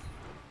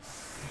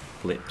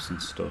flips and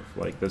stuff.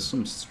 Like, there's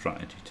some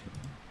strategy to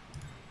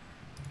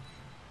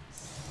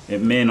it.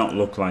 It may not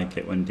look like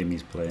it when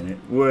Dimmy's playing it,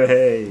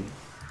 way,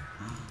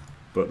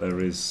 but there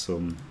is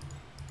some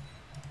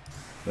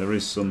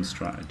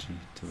strategy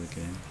to the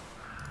game.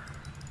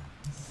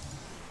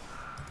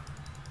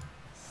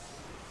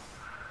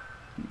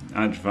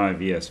 Edge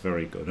 5, yes,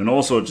 very good. And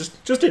also,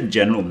 just in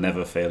general,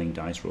 never failing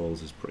dice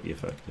rolls is pretty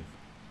effective.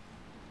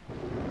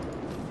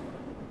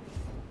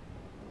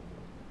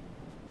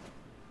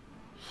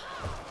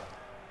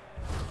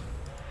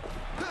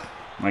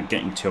 Like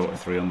getting 2 out of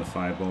 3 on the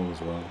fireball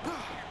as well.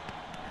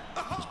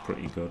 Is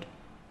pretty good.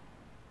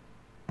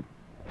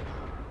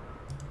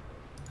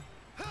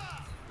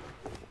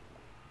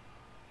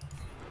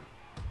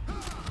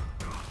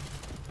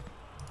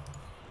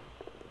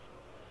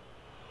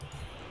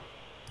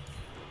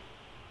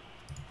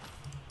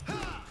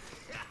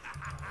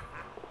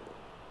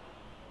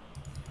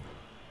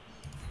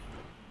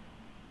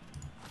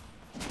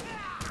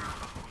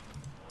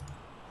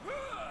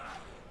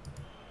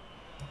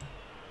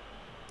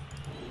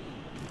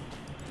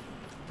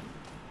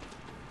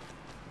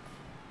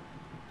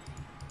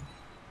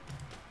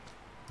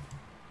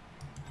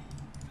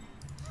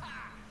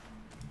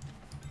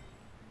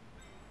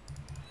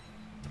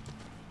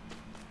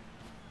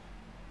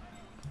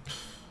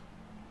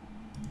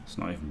 It's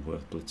not even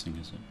worth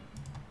blitzing, is it?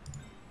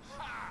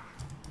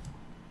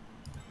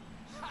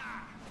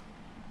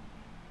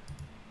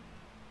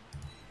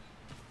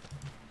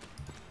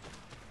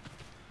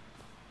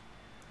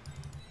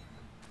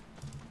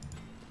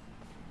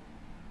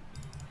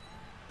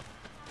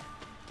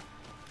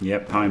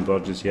 Yep, powering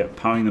blodgers, yep,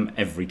 powering them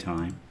every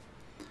time.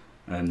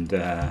 And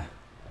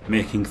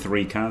making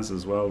 3 Kaz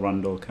as well,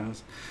 Randor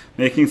Kaz.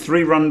 Making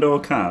 3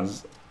 Randor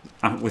Kaz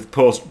with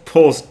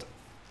post,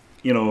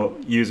 you know,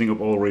 using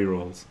up all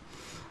rerolls.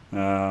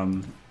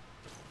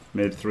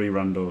 Made 3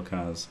 Randor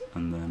Kaz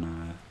and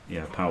then,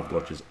 yeah, power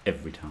blodgers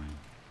every time.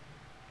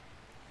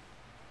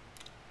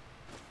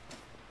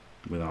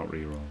 Without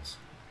rerolls.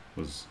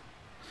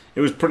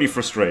 It was pretty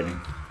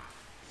frustrating.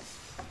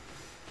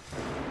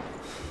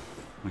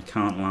 I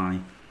can't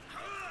lie.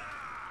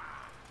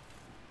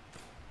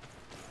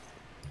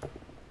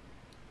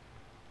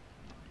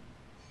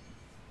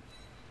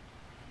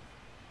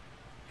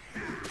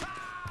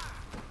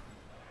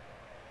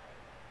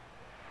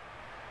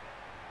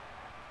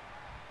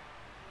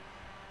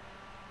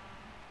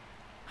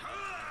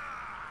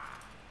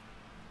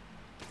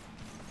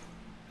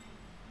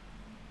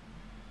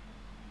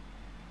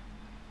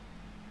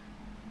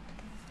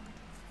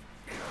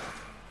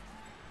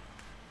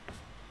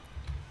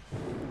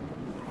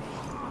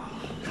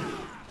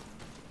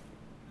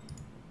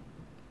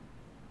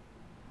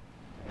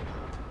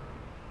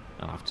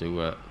 I'll have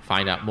to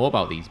find out more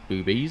about these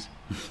boobies.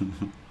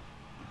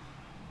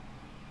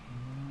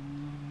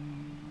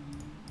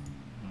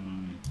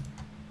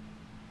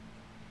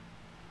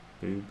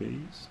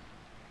 Boobies?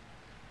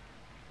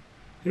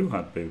 Who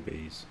had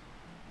boobies?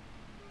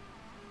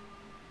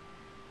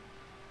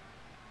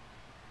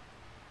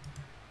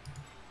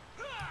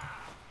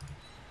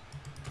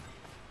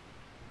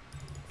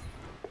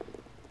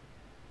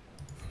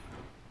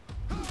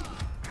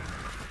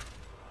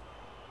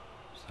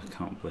 I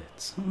can't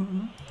blitz.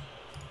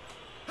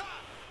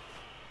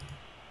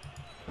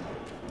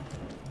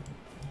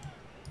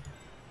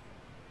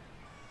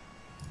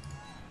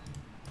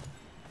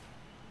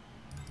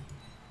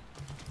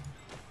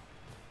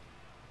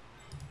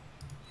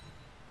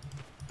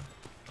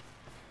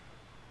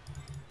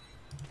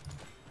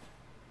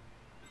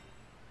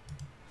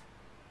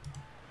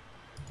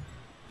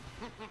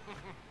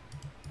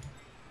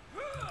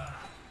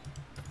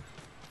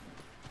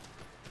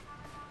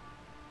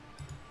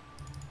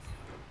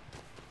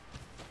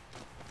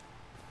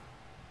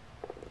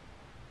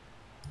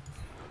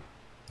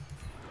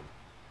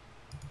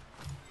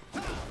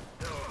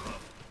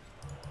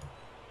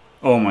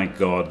 Oh my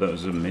god, that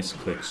was a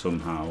misclick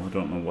somehow. I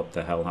don't know what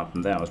the hell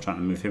happened there. I was trying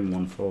to move him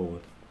 1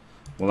 forward.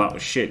 Well, that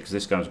was shit, because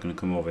this guy was going to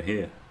come over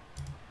here.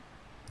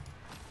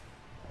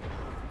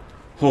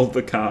 Hold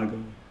the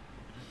cargo.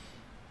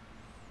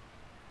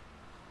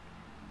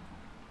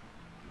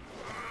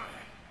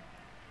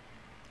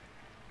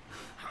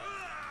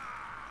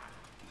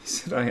 He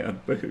said I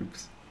had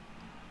boobs.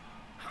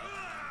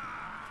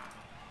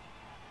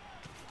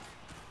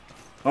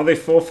 Are they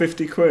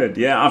 450 quid?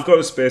 Yeah, I've got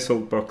a Space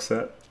Hulk box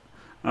set.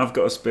 I've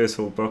got a Space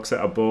Hulk box set.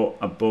 I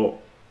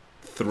bought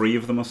 3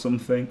 of them or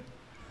something.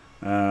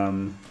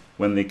 When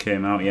they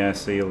came out, yeah,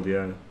 sealed,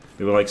 yeah.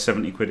 They were like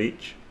 70 quid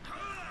each.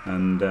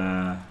 And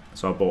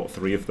so I bought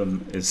 3 of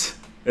them as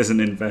an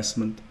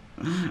investment.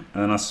 And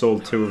then I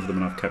sold 2 of them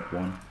and I've kept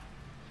 1.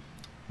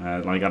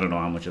 Like, I don't know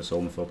how much I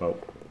sold them for,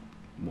 about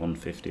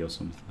 150 or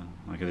something.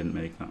 Like, I didn't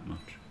make that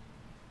much.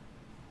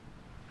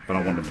 But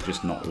I wanted to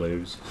just not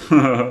lose.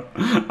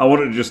 I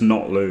wanted to just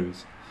not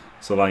lose.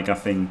 So, like, I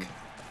think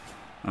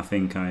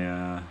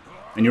I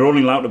and you're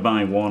only allowed to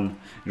buy 1.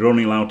 You're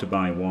only allowed to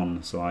buy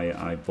 1. So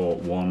I bought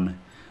 1.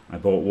 I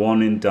bought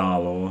 1 in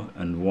Darlow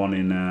and 1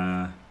 in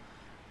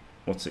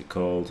what's it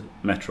called?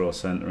 Metro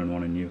Centre, and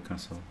 1 in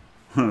Newcastle.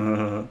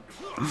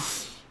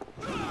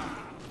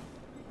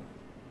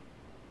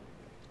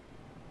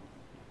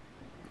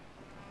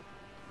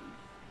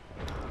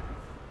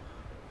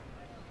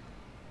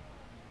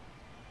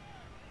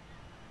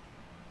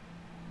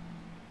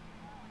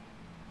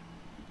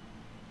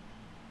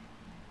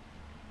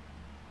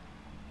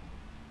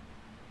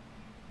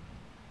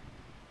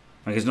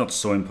 Like, it's not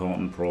so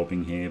important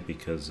probing here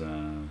because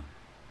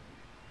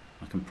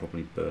I can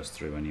probably burst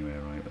through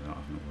anywhere, right, without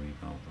having to worry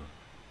about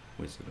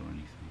the wizard or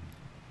anything.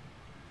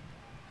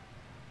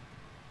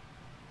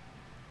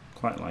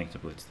 Quite like to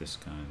blitz this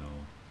guy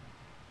though.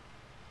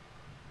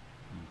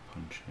 And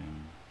punch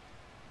him.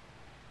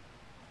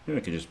 Maybe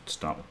I could just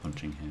start with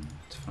punching him.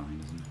 It's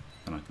fine, isn't it?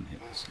 Then I can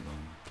hit this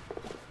alone.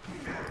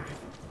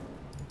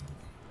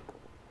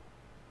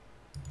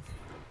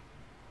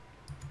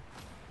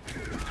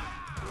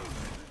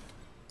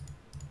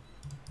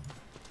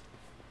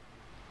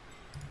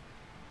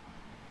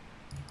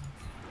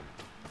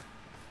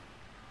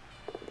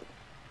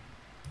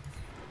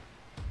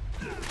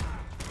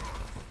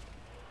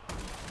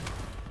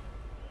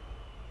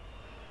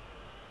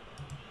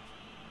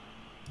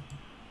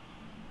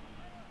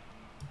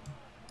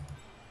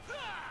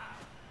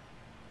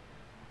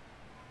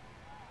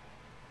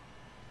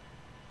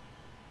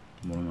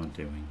 What am I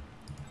doing?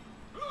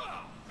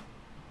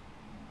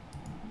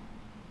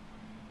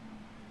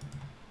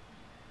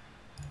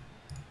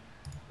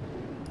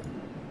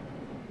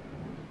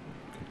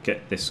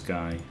 get this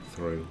guy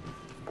through.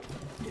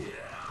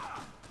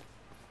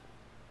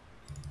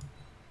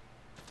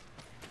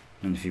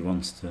 And if he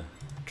wants to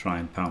try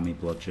and pound me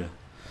bludger,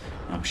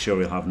 I'm sure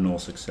he'll have no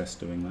success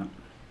doing that.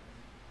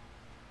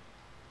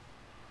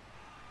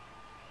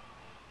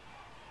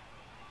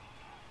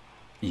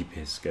 EP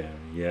is scary,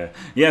 yeah.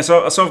 Yeah,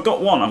 so I've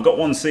got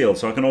one sealed,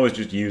 so I can always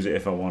just use it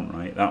if I want,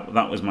 right?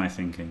 That was my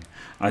thinking.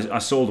 I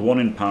sold one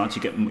in parts.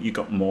 You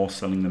got more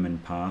selling them in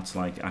parts,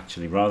 like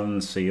actually rather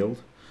than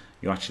sealed,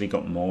 you actually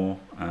got more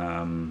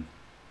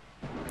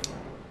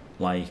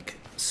like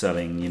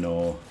selling, you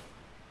know,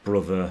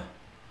 brother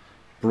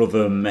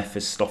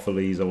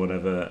Mephistopheles or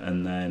whatever,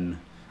 and then,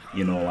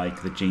 you know,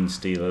 like the Gene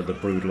Stealer, the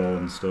Broodlord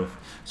and stuff.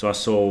 So I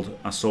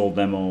sold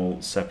them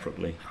all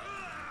separately.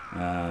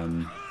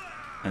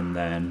 And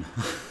then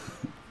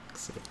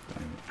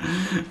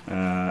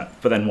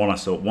but then one I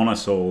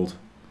sold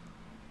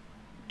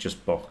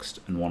just boxed,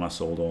 and one I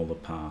sold all the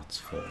parts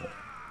for.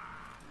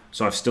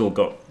 So I've still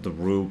got the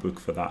rule book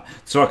for that,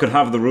 so I could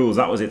have the rules.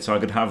 That was it. So I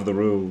could have the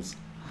rules.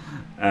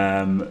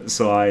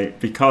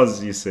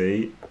 Because you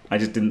see, I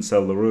just didn't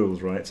sell the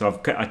rules, right? So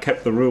I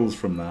kept the rules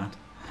from that,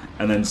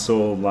 and then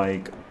sold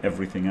like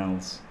everything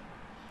else.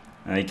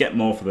 You get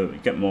more for it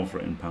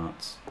in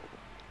parts.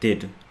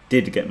 Did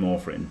get more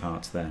for it in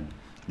parts then.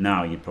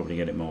 Now you'd probably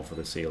get it more for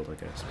the sealed, I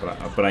guess.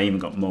 But I even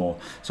got more.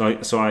 So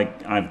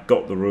I've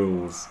got the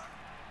rules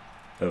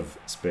of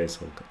Space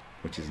Hulk,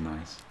 which is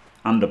nice,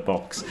 and a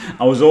box.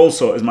 I was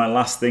also, as my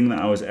last thing that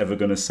I was ever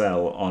going to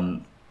sell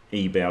on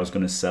eBay, I was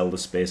going to sell the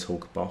Space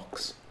Hulk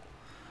box,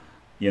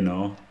 you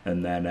know,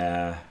 and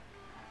then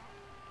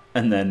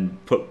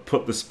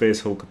put the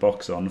Space Hulk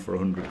box on for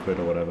 100 quid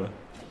or whatever.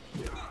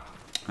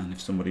 And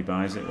if somebody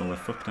buys it, well, they're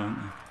fucked, aren't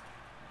they?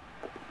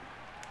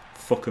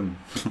 Fuck them.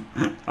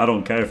 I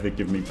don't care if they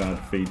give me bad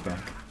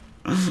feedback.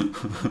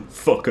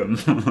 Fuck them.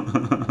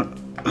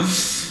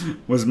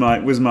 was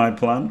my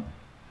plan.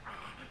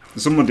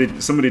 Somebody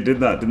did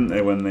that, didn't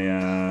they, when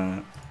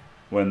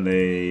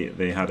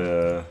they had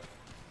a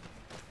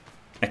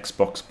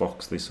Xbox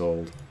box they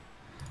sold.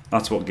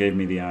 That's what gave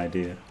me the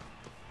idea.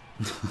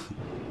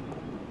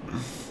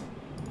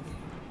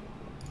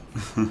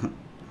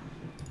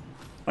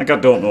 Like, I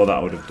don't know that I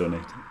would have done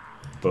it,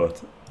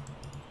 but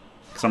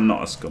because I'm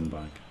not a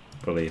scumbag,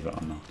 believe it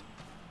or not.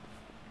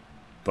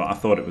 But I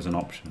thought it was an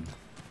option.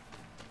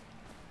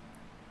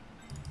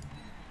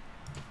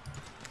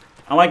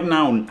 I like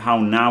how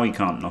now he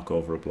can't knock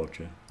over a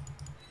bludger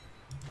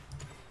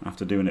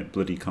after doing it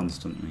bloody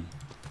constantly.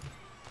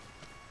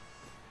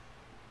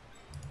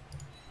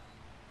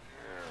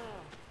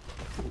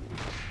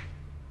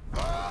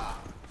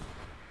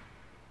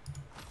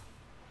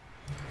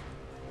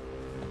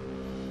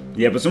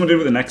 Yeah, but somebody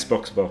did it with an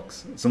Xbox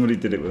box. Somebody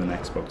did it with an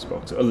Xbox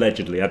box.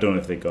 Allegedly, I don't know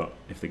if they got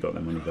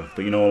their money back.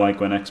 But you know, like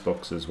when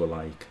Xboxes were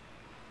like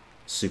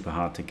super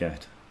hard to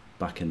get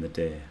back in the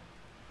day,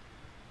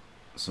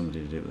 somebody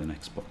did it with an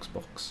Xbox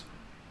box.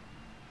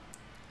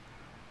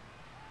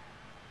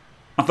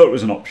 I thought it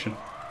was an option.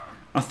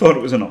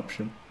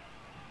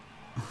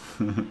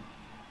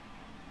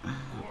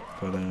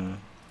 But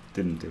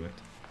didn't do it.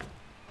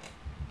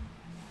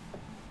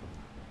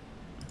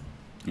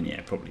 And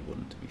yeah, probably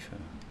wouldn't, to be fair.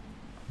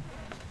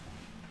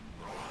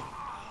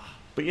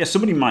 But yeah,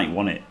 somebody might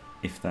want it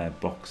if their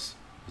box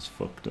is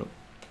fucked up.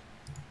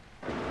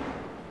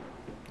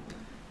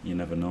 You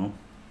never know.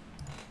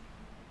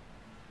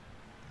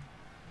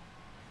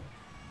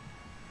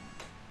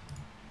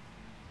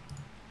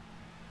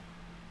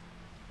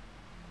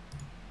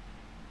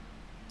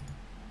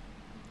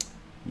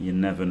 You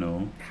never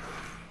know.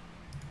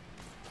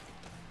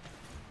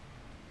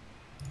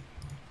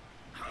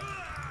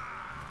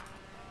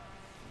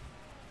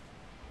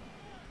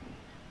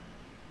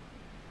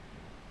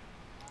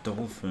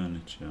 Doll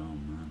furniture, oh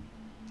man.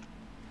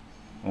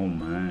 Oh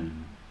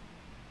man.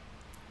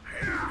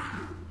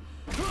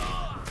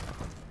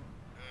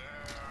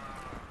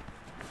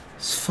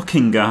 This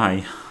fucking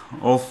guy,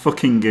 all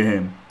fucking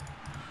game,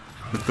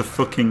 with the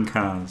fucking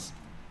cars.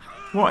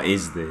 What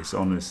is this,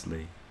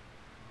 honestly?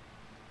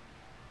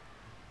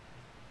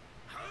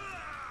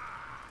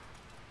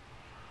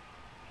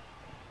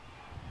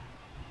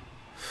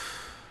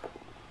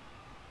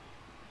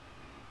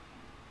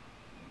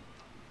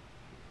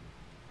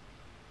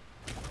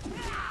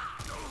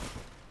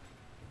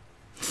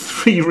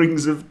 Three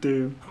Rings of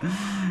Doom.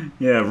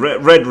 Yeah,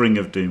 red Ring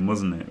of Doom,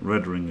 wasn't it?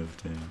 Red Ring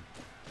of Doom.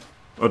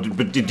 Oh,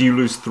 but did you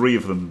lose 3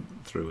 of them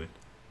through it?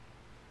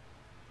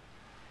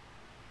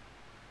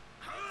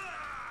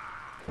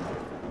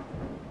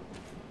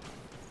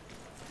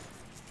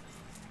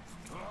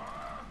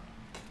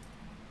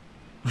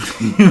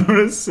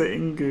 You're a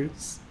sitting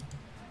goose.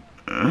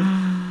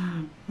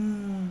 Oh,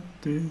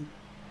 dear.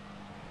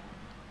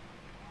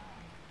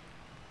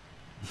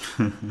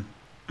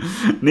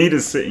 Need a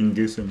sitting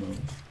goose emote.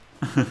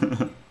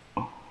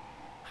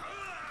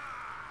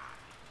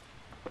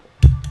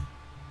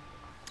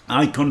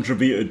 I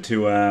contributed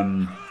to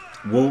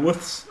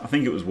Woolworths. I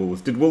think it was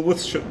Woolworths. Did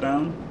Woolworths shut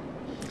down?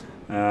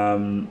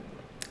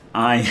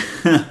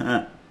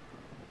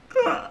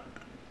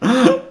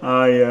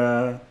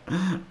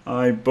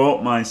 I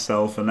bought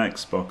myself an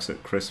Xbox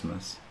at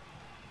Christmas,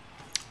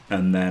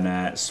 and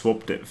then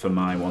swapped it for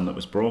my one that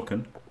was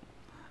broken,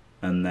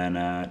 and then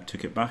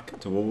took it back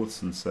to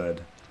Woolworths and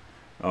said,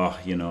 "Oh,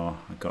 you know,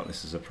 I got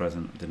this as a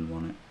present. I didn't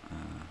want it.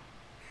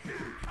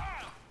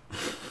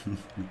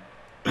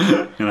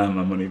 Can I have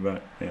my money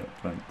back?" Yeah,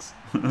 thanks.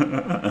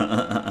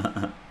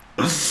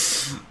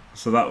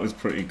 So that was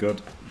pretty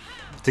good.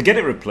 To get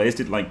it replaced,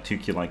 it like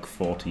took you like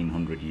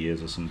 1400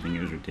 years or something.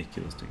 It was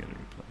ridiculous to get it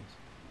replaced.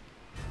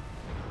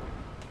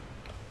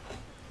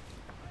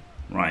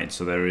 Right,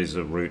 so there is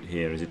a route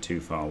here. Is it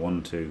too far?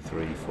 1, 2,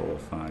 3, 4,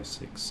 5,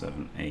 6,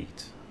 7,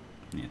 8.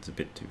 Yeah, it's a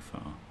bit too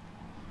far.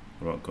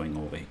 What about going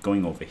over here?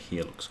 Going over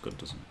here looks good,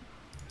 doesn't it?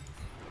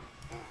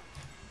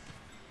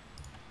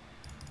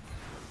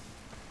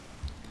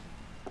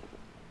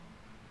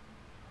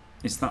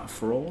 Is that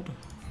fraud?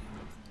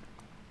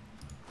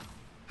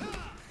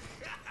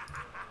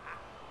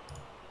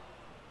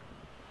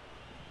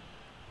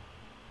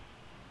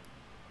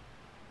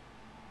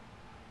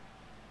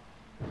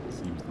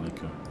 Seems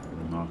like a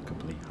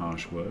remarkably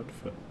harsh word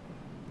for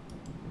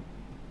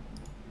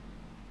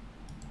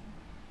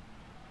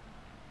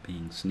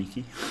being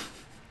sneaky.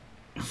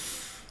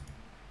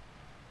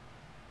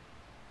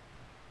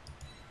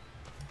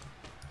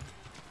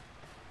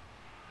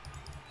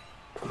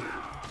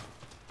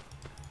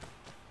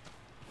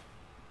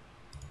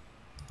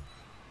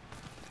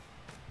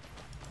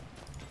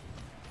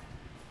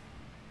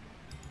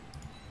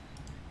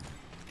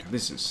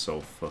 This is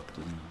so fucked,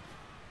 isn't it?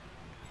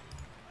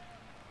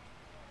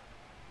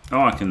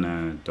 Oh, I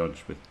can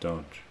dodge with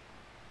dodge.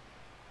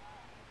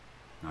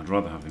 I'd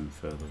rather have him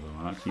further though.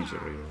 I can use a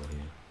reroll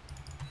here.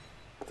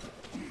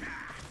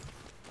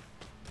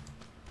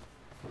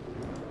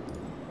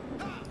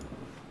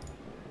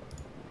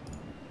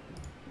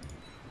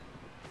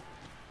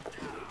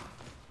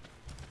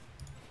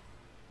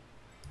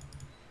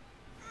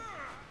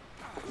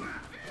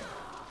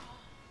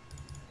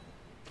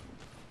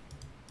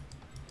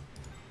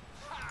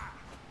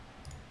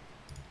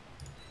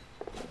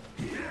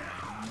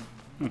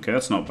 Okay,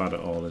 that's not bad at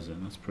all, is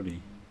it? That's pretty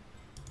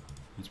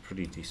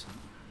decent.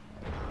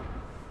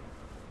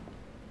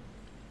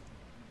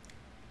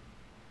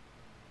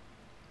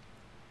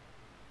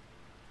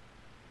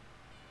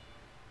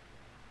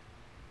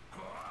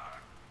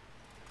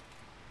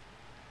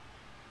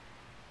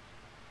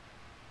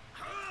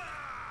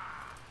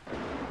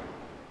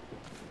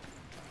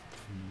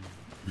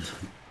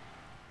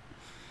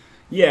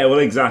 Yeah, well,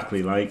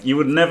 exactly. Like, you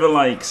would never,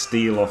 like,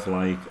 steal off,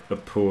 like, a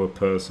poor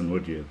person,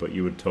 would you? But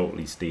you would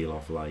totally steal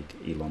off, like,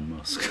 Elon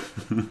Musk.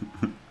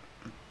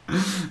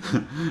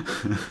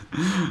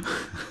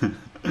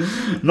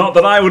 Not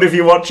that I would if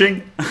you're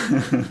watching.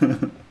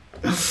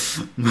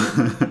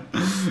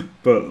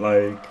 But,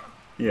 like,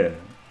 yeah,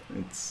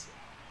 it's...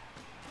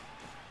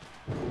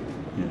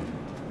 Yeah,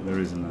 there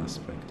is an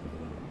aspect of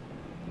that.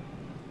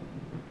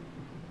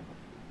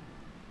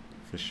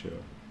 For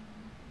sure.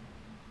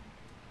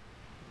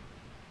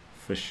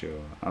 For sure.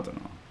 I don't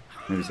know.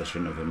 Maybe I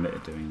shouldn't have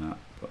admitted doing that,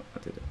 but I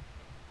did it.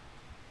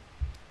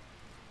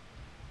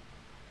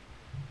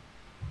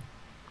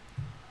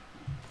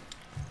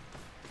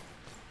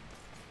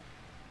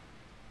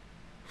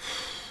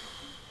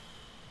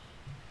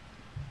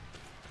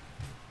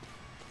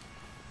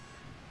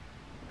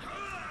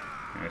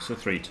 Okay, so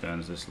 3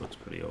 turns. This looks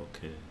pretty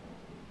okay.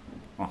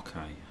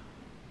 Okay.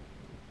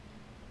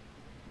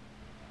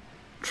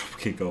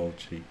 Dropkick all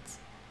cheats.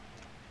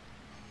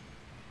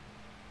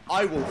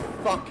 I will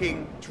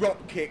fucking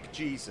dropkick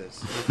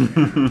Jesus.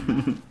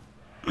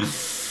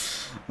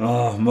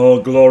 Oh,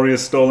 more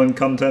glorious stolen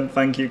content.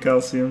 Thank you,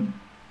 Calcium.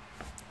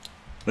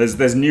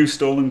 There's new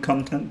stolen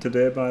content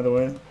today, by the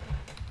way.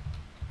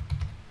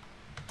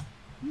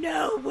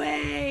 No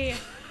way!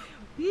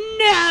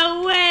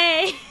 No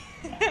way!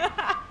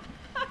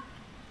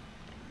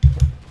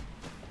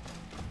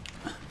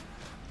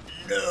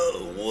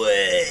 No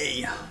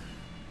way!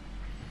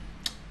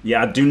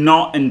 Yeah, I do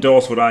not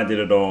endorse what I did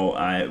at all.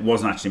 It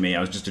wasn't actually me. It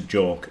was just a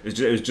joke. It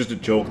was just a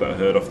joke that I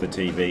heard off the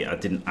TV. I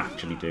didn't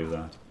actually do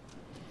that.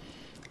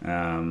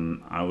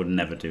 I would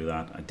never do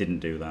that. I didn't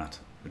do that.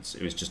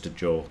 It was just a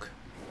joke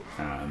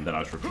that I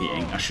was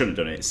repeating. I shouldn't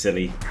have done it. It's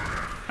silly.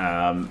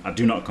 I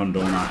do not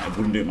condone that. I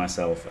wouldn't do it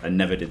myself. I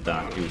never did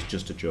that. It was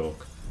just a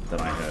joke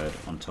that I heard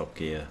on Top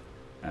Gear.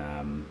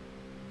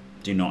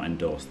 Do not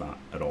endorse that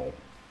at all.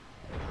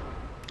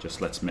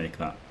 Just let's make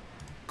that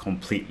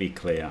completely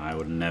clear. I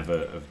would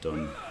never have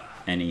done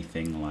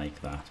anything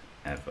like that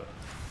ever.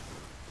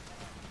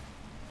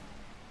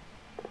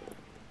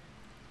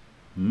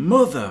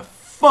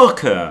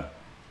 Motherfucker!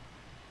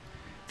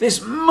 This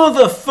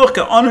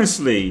motherfucker,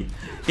 honestly,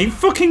 he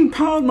fucking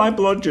powered my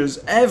blodgers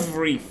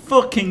every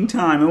fucking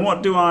time, and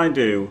what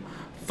do?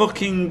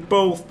 Fucking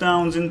both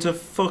downs into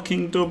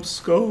fucking dub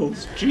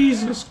skulls.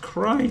 Jesus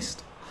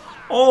Christ.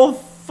 All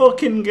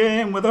fucking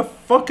game with a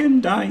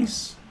fucking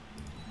dice.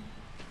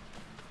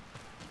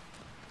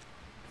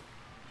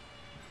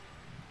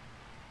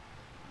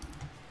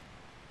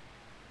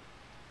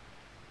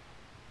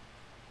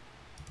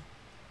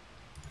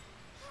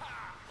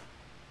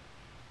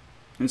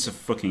 It's a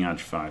fucking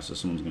edge 5, so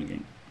someone's going to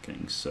get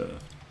getting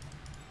served.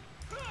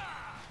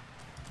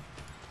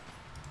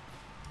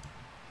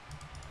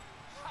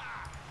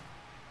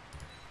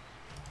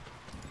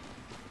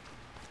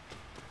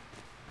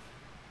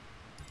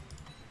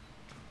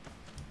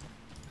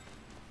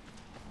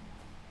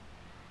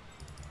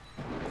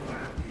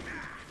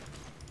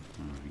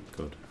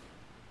 Good.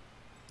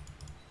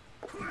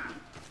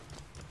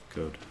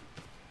 Good.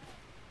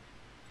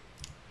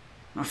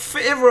 My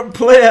favourite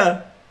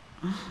player!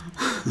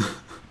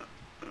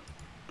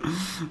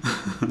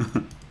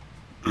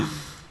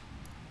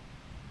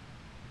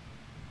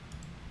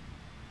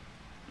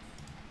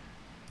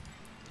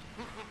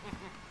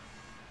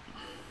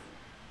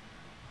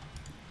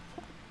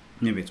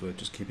 Maybe it's worth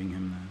just keeping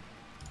him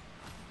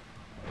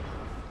there.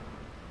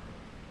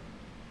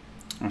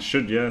 I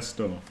should, yeah,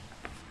 still.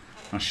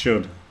 I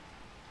should.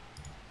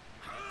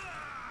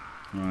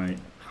 Right.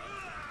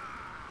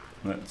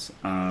 Let's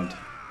add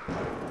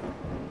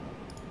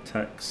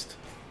text.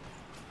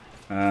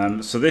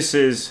 So this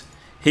is,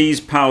 he's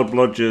powered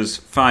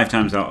blodgers 5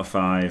 times out of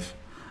 5.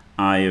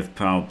 I have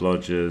powered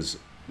blodgers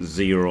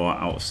 0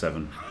 out of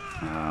 7.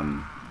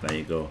 There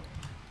you go.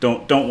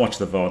 Don't watch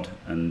the VOD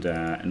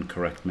and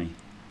correct me.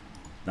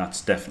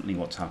 That's definitely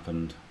what's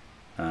happened.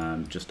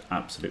 Just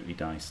absolutely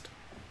diced.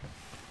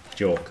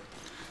 Joke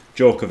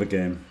of a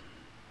game.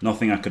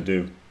 Nothing I could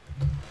do.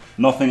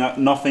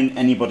 Nothing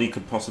anybody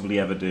could possibly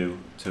ever do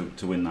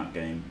to win that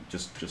game.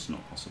 Just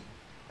not possible.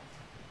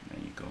 There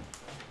you go.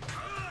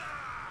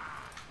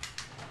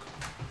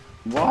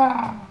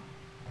 Wow.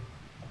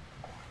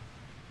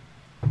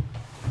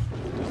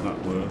 Does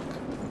that work?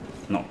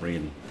 Not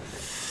really.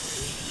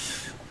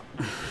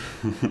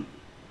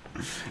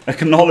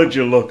 Acknowledge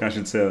your luck, I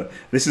should say that.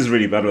 This is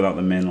really bad without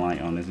the main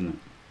light on, isn't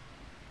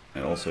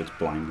it? Also, it's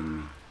blinding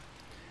me.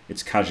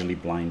 It's casually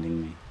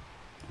blinding me.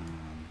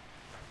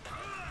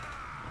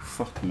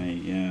 Fuck me,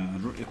 yeah.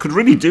 I could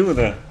really do with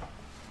a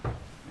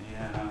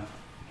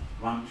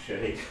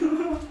lampshade.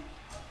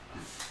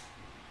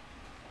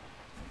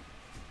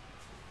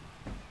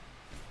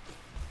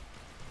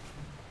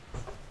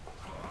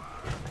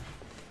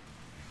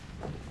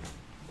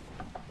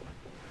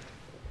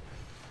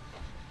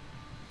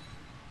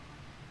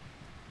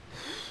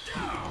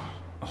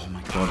 Oh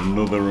my god,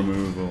 another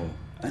removal.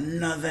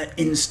 Another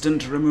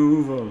instant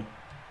removal.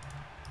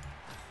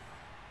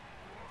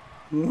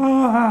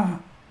 Ah.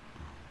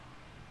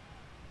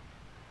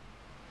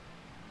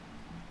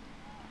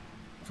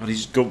 God,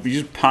 he's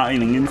just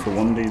piling in for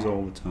 1Ds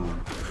all the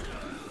time.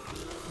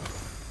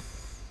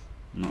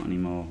 Not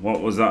anymore.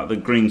 What was that? The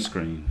green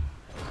screen?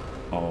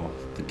 Oh,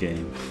 the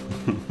game.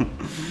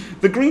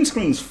 The green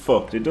screen's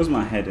fucked. It does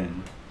my head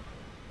in.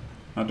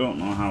 I don't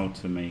know how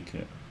to make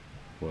it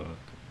work.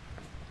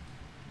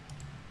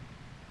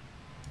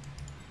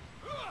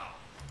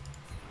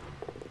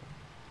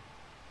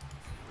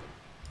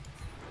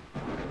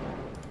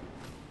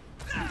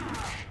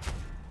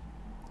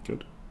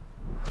 Good.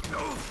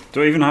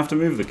 Do I even have to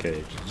move the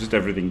cage? Just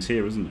everything's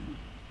here, isn't it?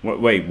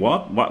 What? Wait,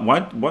 what?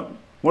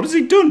 What has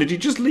he done? Did he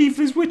just leave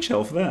his witch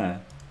elf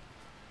there?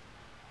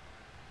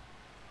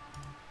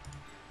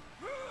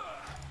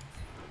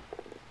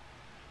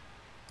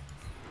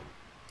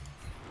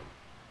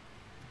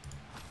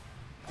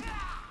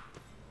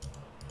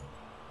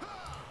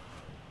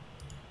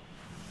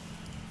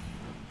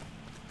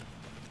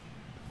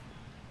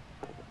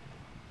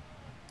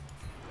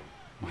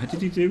 Why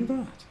did he do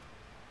that?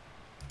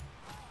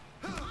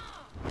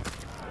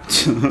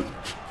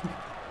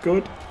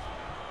 Good.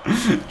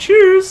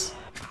 Cheers.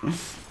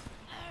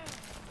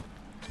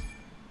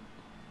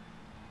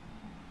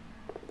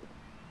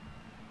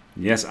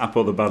 Yes,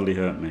 apple the badly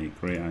hurt me.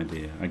 Great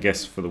idea. I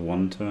guess for the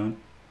 1 turn.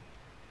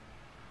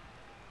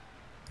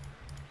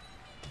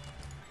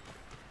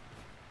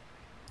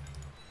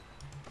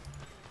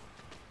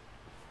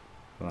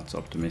 Well, that's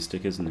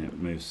optimistic, isn't it?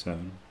 Move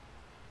 7.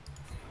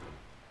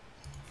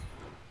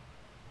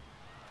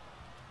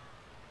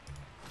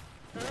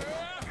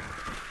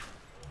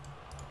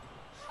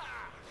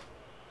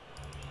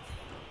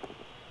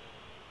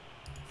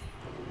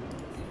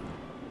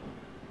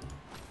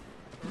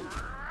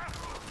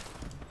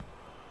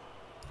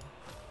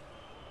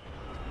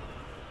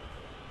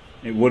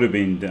 It would have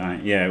been,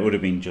 yeah, it would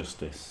have been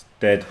justice.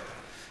 Dead,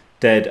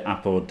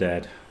 apple,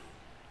 dead.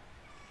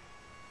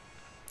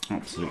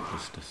 Absolute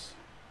justice.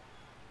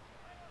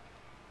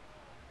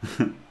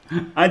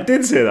 I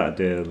did say that,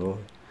 dear Lord.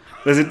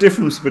 There's a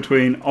difference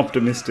between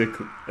optimistic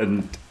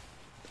and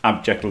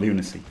abject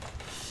lunacy,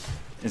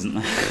 isn't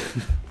there?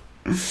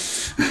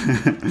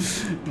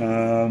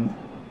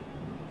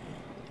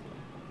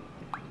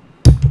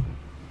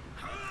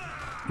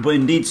 But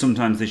indeed,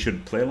 sometimes they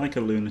should play like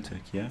a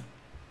lunatic, yeah?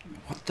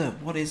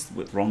 What is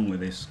wrong with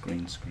this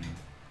green screen?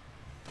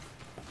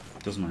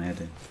 Does my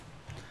head in.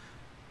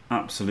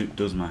 Absolute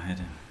does my head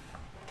in.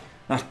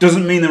 That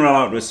doesn't mean they're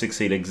allowed to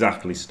succeed.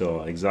 Exactly,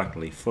 Store.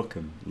 Exactly. Fuck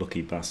them.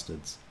 Lucky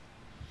bastards.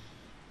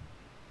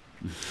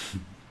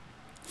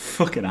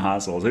 Fucking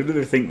assholes. Who do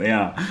they think they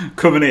are?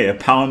 Coming here,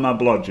 powering my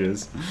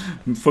blodgers,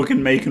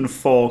 fucking making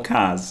 4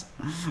 Ks.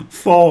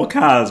 4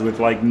 Ks with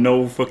like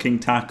no fucking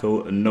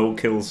tackle and no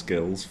kill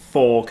skills.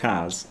 4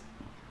 Ks.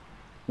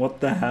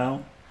 What the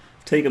hell?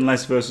 Taking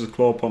less versus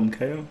Clawpom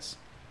Chaos.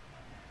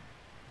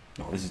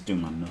 Oh, this is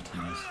doing my nut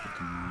in this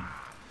fucking light.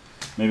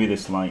 Maybe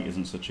this light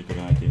isn't such a good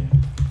idea.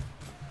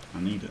 I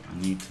need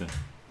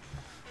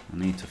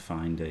to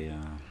find a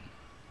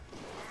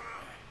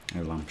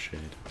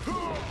lampshade.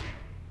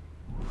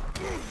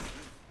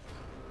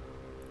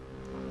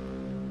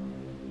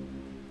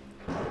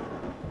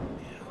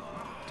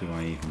 Do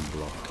I even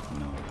block?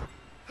 No.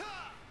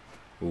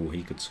 Oh,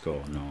 he could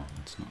score. No,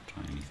 let's not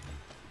try anything.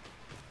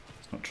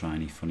 Let's not try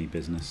any funny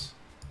business.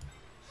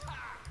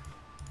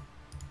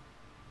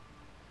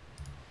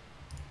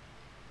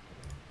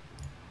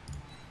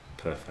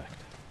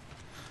 Perfect.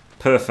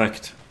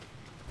 Perfect.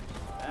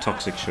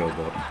 Toxic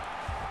showboat.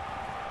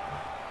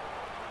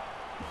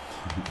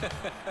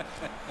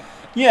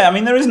 Yeah, I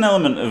mean there is an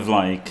element of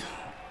like,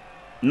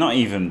 not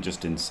even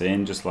just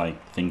insane, just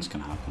like things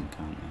can happen,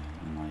 can't they?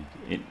 And like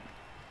it,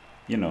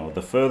 you know,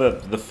 the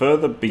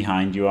further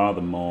behind you are,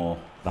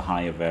 the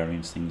higher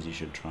variance things you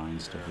should try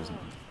and stuff, isn't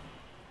it?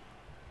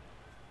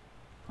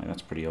 Like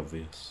that's pretty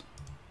obvious.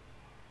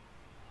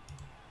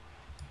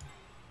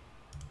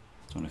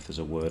 I don't know if there's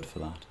a word for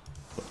that,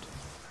 but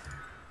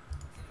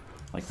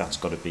like that's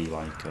got to be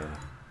like a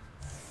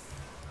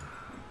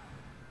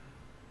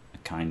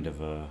kind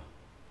of a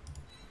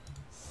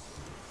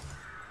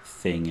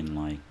thing in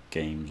like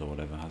games or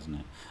whatever, hasn't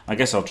it? I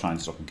guess I'll try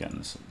and stop him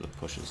getting the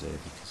pushes here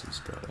because he's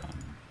got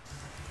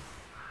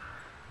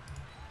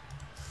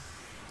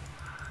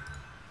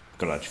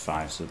edge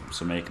 5,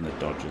 so making the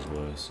dodges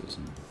worse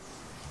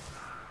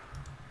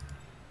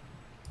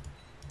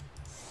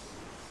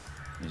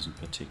isn't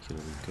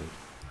particularly good.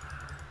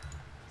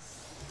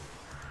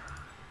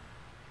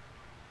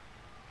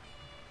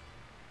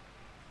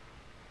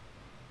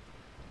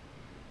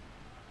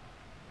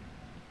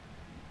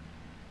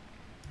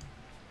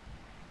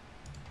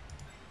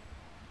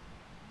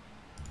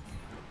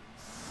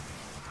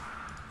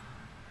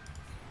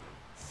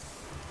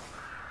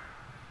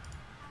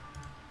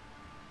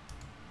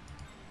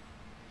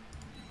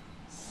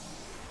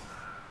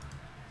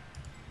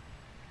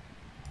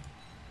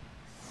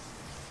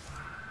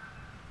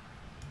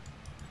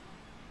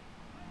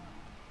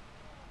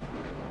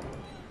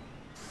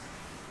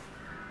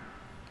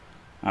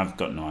 I've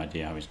got no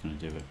idea how he's going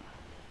to do it,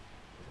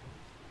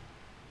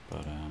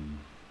 but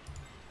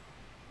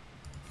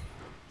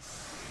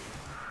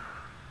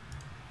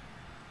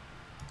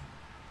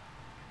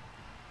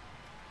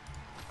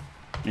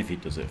if he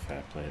does it,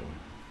 fair play to him.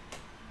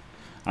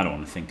 I don't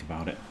want to think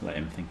about it. Let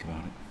him think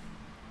about it.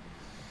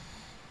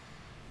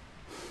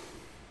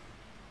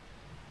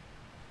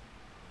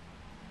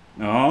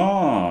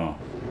 Oh,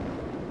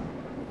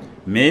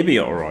 maybe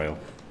Auto Royal.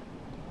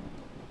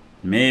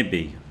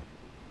 Maybe.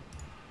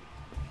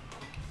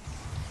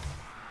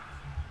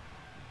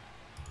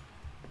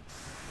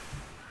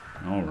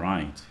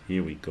 Alright,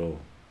 here we go.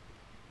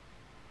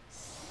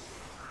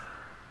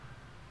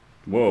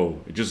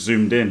 Whoa, it just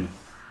zoomed in.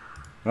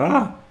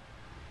 Ah!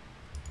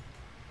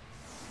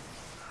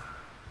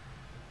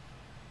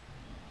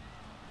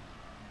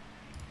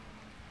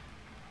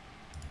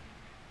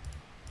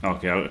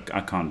 Okay,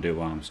 I can't do it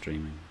while I'm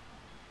streaming.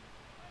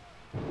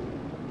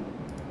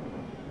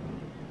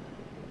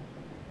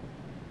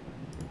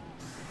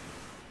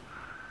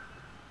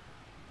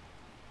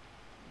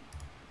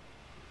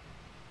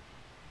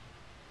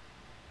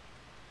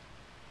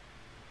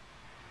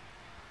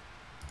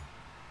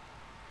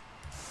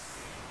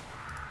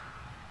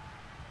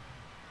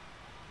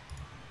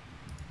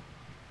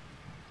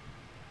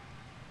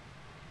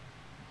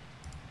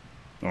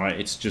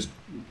 Alright, it's just,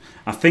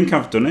 I think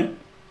I've done it,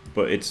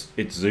 but it's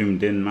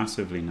zoomed in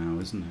massively now,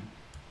 isn't it?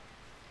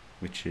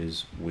 Which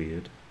is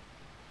weird.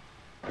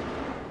 What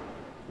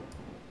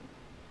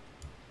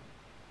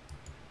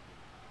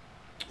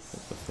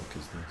the fuck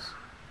is this?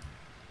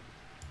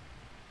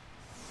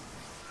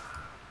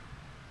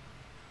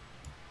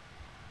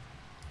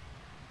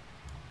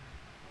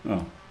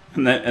 Oh,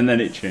 and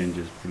then it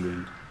changes.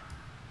 Brilliant.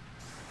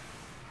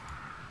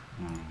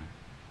 Alright.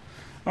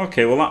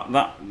 Okay, well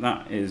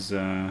that is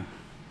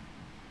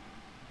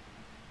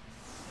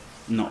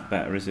not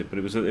better, is it? But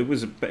it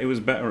was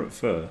better at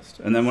first,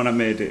 and then when I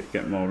made it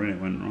get more in,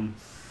 it went wrong.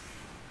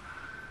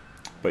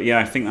 But yeah,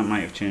 I think that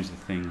might have changed the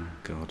thing.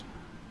 God,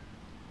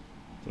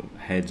 the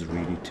head's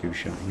really too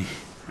shiny.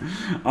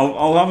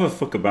 I'll have a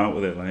fuck about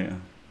with it later.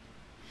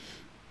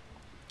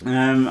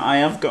 I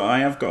have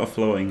got a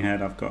floating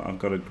head. I've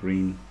got a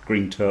green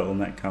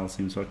turtleneck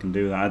calcium, so I can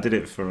do that. I did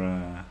it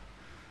for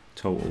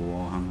Total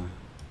Warhammer,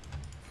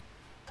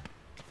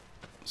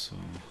 so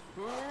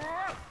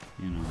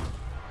you know.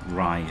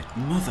 Riot.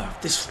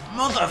 This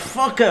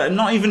motherfucker,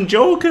 not even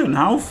joking.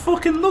 How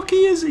fucking lucky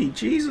is he?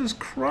 Jesus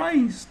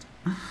Christ.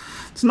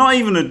 It's not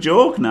even a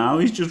joke now.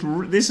 He's just,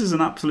 this is an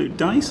absolute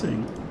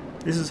dicing.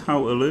 This is how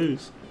to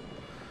lose.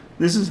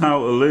 This is how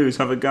to lose.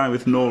 Have a guy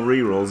with no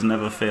rerolls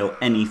never fail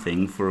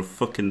anything for a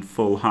fucking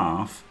full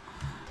half,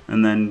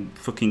 and then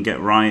fucking get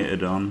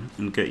rioted on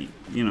and get,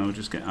 you know,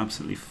 just get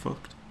absolutely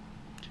fucked.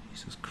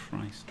 Jesus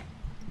Christ.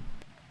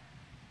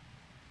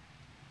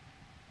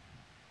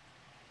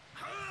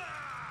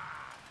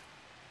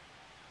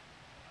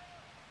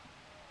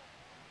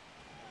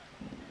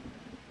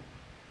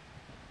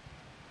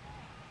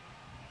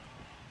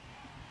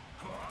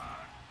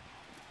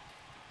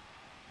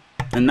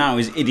 And now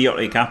his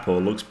idiotic apple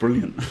looks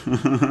brilliant.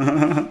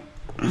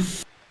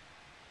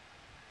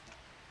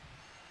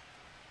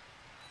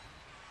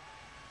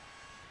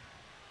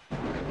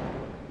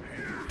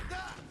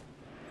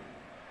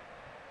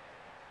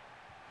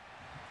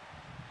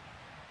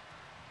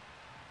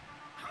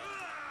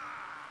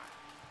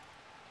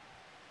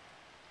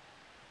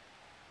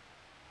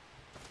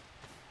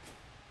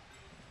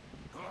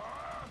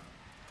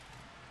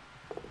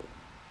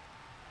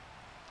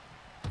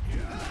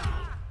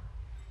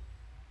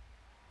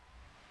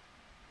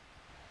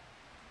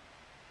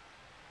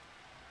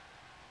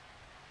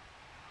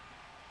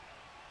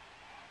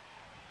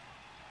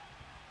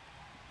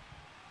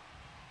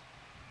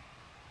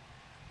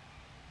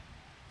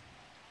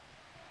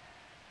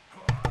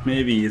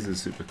 Maybe he is a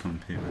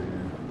supercomputer.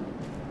 Yeah.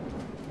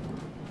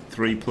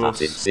 3+. That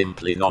is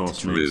simply not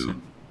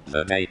true.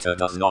 The data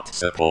does not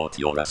support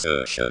your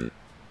assertion.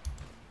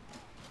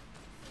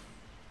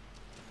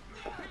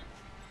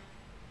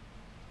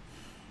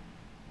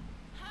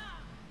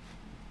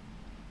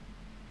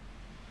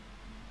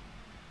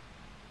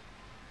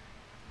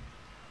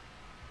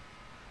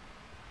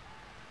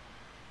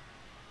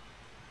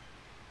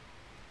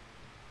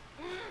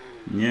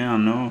 Yeah, I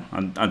know.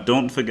 I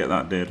don't forget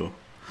that, Dado.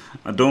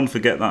 I don't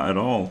forget that at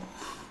all.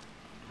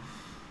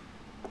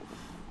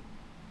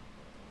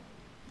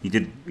 He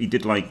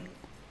did like,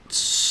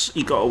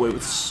 he got away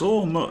with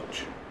so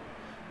much.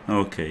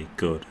 Okay,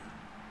 good.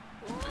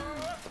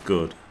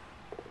 Good.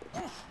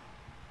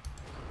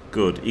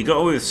 Good. He got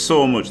away with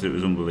so much that it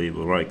was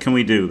unbelievable. Right, can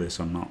we do this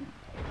or not?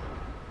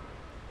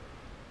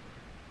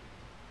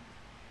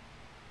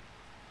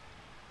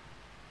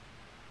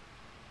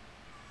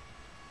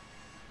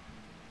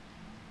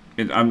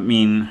 I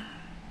mean,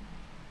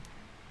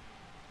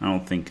 I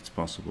don't think it's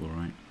possible,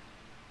 right?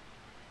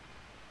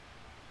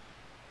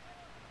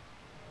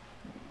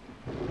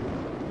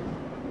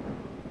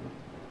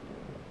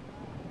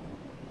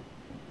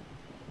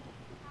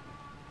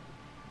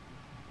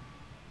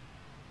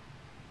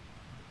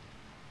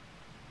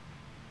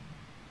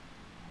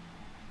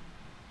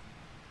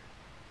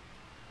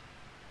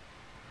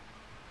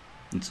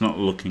 It's not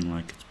looking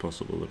like it's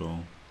possible at all.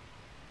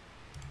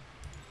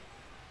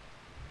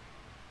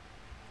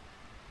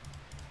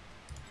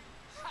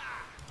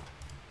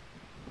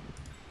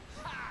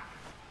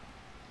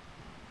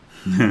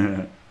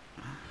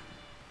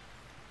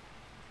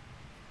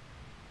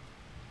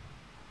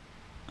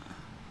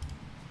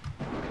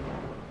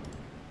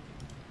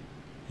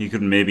 He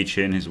could maybe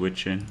chain his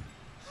witch in.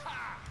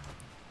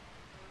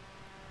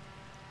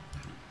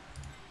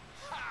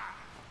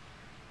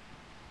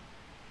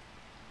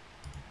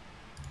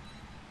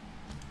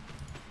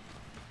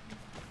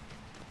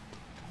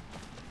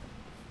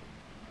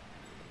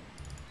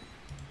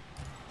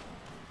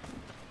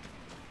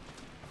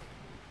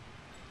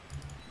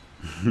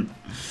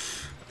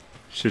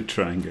 Should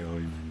try and get all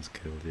humans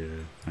killed,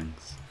 yeah,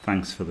 thanks.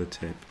 Thanks for the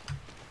tip.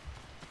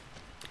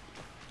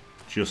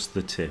 Just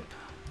the tip.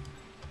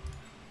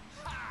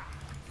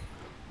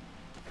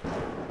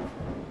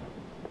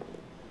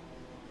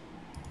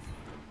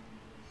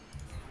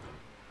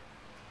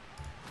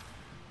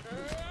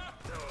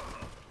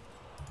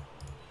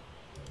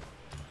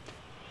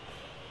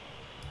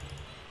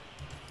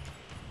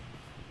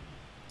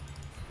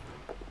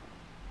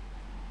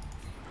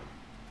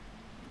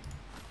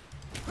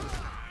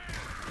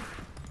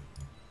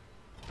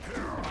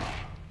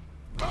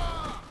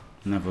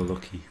 Never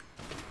lucky.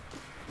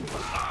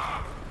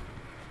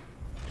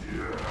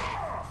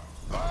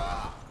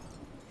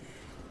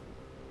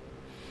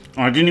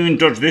 Oh, I didn't even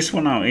dodge this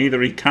one out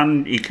either. He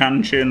can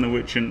chain the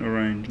witch into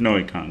range. No,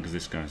 he can't because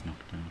this guy's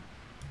knocked down.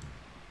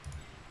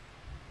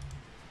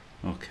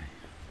 Okay.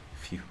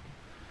 Phew.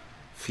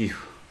 Phew.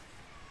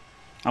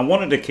 I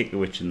wanted to kick the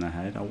witch in the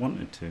head. I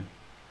wanted to.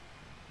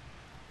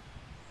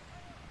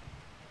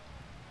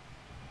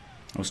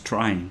 I was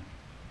trying.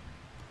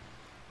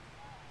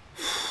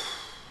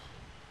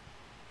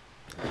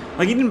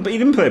 Like he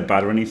didn't play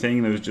bad or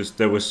anything.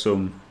 There was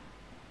some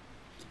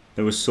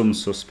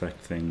suspect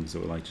things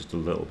that were like just a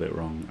little bit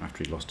wrong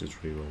after he lost his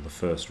reroll, the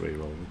first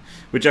reroll,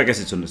 which I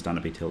guess it's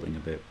understandably tilting a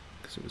bit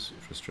because it was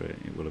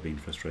frustrating. It would have been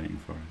frustrating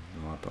for him,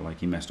 but like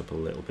he messed up a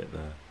little bit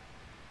there.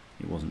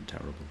 It wasn't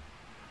terrible.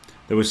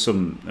 There was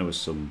some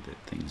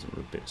things that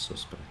were a bit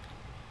suspect,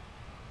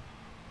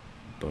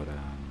 but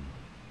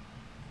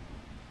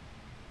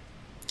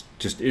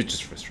it's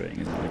just frustrating,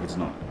 isn't it? Like it's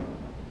not.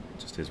 It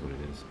just is what it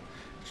is.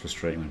 It's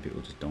frustrating when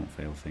people just don't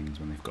fail things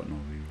when they've got no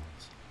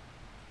rerolls.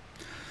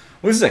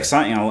 this is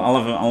exciting.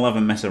 I'll have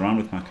a mess around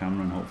with my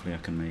camera, and hopefully I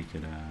can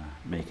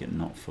make it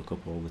not fuck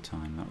up all the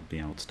time. That would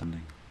be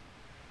outstanding.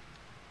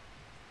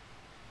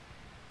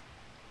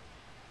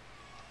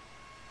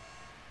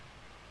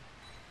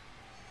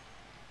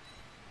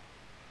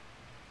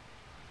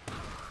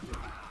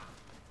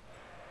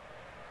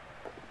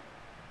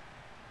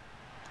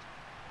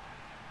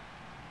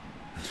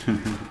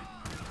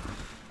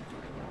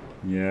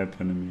 Yeah,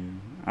 Penemu.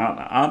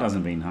 Art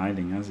hasn't been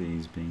hiding, has he?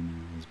 He's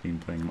been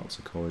playing lots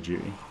of Call of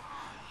Duty.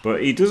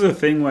 But he does a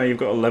thing where you've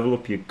got to level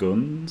up your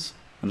guns,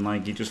 and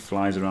like he just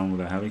flies around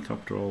with a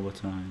helicopter all the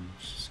time.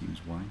 It just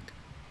seems wank.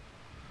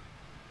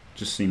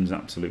 Just seems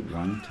absolute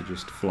wank to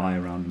just fly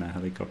around in a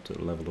helicopter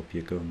to level up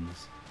your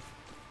guns.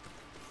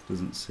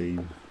 Doesn't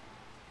seem.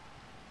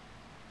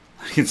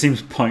 It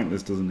seems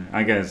pointless, doesn't it?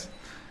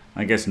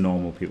 I guess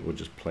normal people would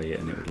just play it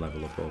and it would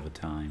level up over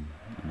time,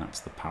 and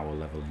that's the power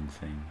leveling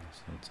thing.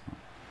 So it's not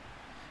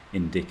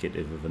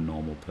indicative of a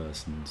normal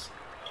person's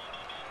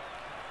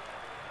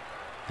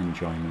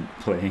enjoyment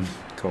playing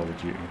Call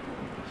of Duty.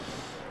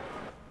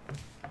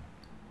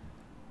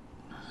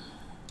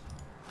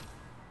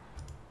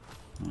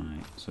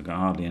 Right, so got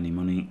hardly any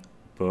money,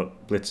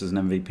 but Blitz is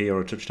an MVP or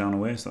a touchdown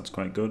away, so that's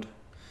quite good.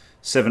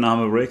 7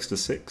 armor breaks to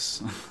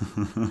 6.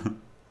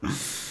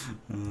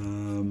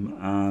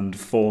 And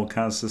 4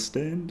 Kaz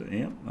sustained.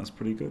 Yep, that's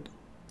pretty good.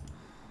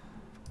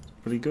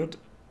 Pretty good.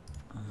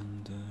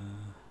 And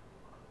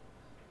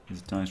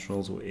his dice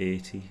rolls were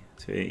 80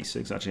 to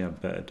 86. Actually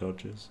had better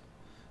dodges.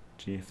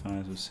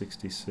 GFIs were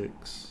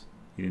 66.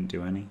 He didn't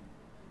do any.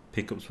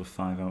 Pickups were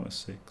 5 out of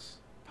 6.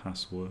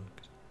 Pass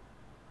worked.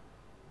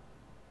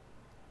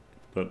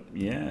 But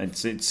yeah,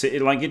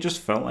 it like it just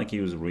felt like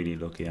he was really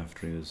lucky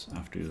after he was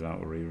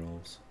out of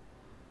rerolls.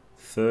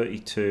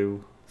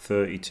 32,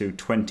 32,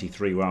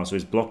 23. Wow, so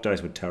his block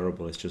dice were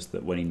terrible. It's just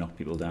that when he knocked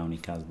people down, he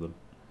cast them.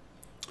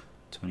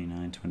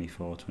 29,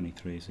 24,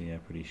 23. So yeah,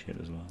 pretty shit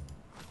as well.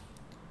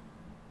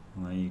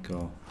 Well, there you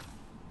go.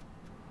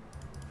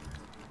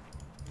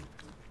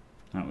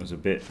 That was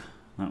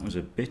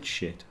a bit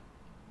shit.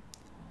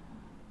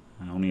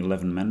 Only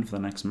 11 men for the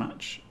next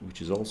match,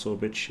 which is also a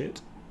bit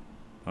shit.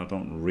 I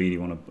don't really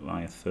want to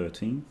buy a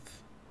 13th.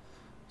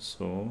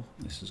 So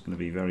this is going to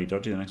be very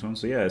dodgy, the next one.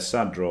 So yeah, a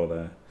sad draw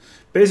there.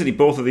 Basically,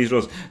 both of these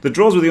draws. The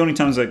draws were the only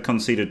times I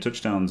conceded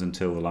touchdowns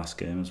until the last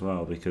game as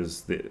well.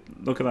 Because,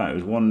 look at that, it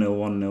was 1-0,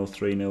 1-0,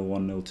 3-0,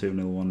 1-0, 2-0,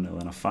 1-0.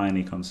 And I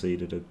finally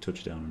conceded a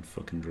touchdown and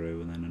fucking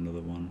drew. And then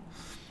another one.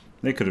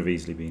 They could have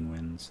easily been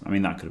wins. I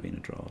mean, that could have been a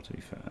draw, to be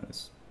fair.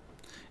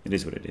 It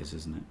is what it is,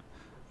 isn't it?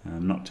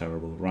 Not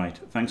terrible. Right,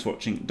 thanks for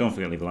watching. Don't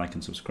forget to leave a like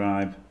and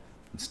subscribe.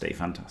 And stay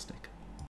fantastic.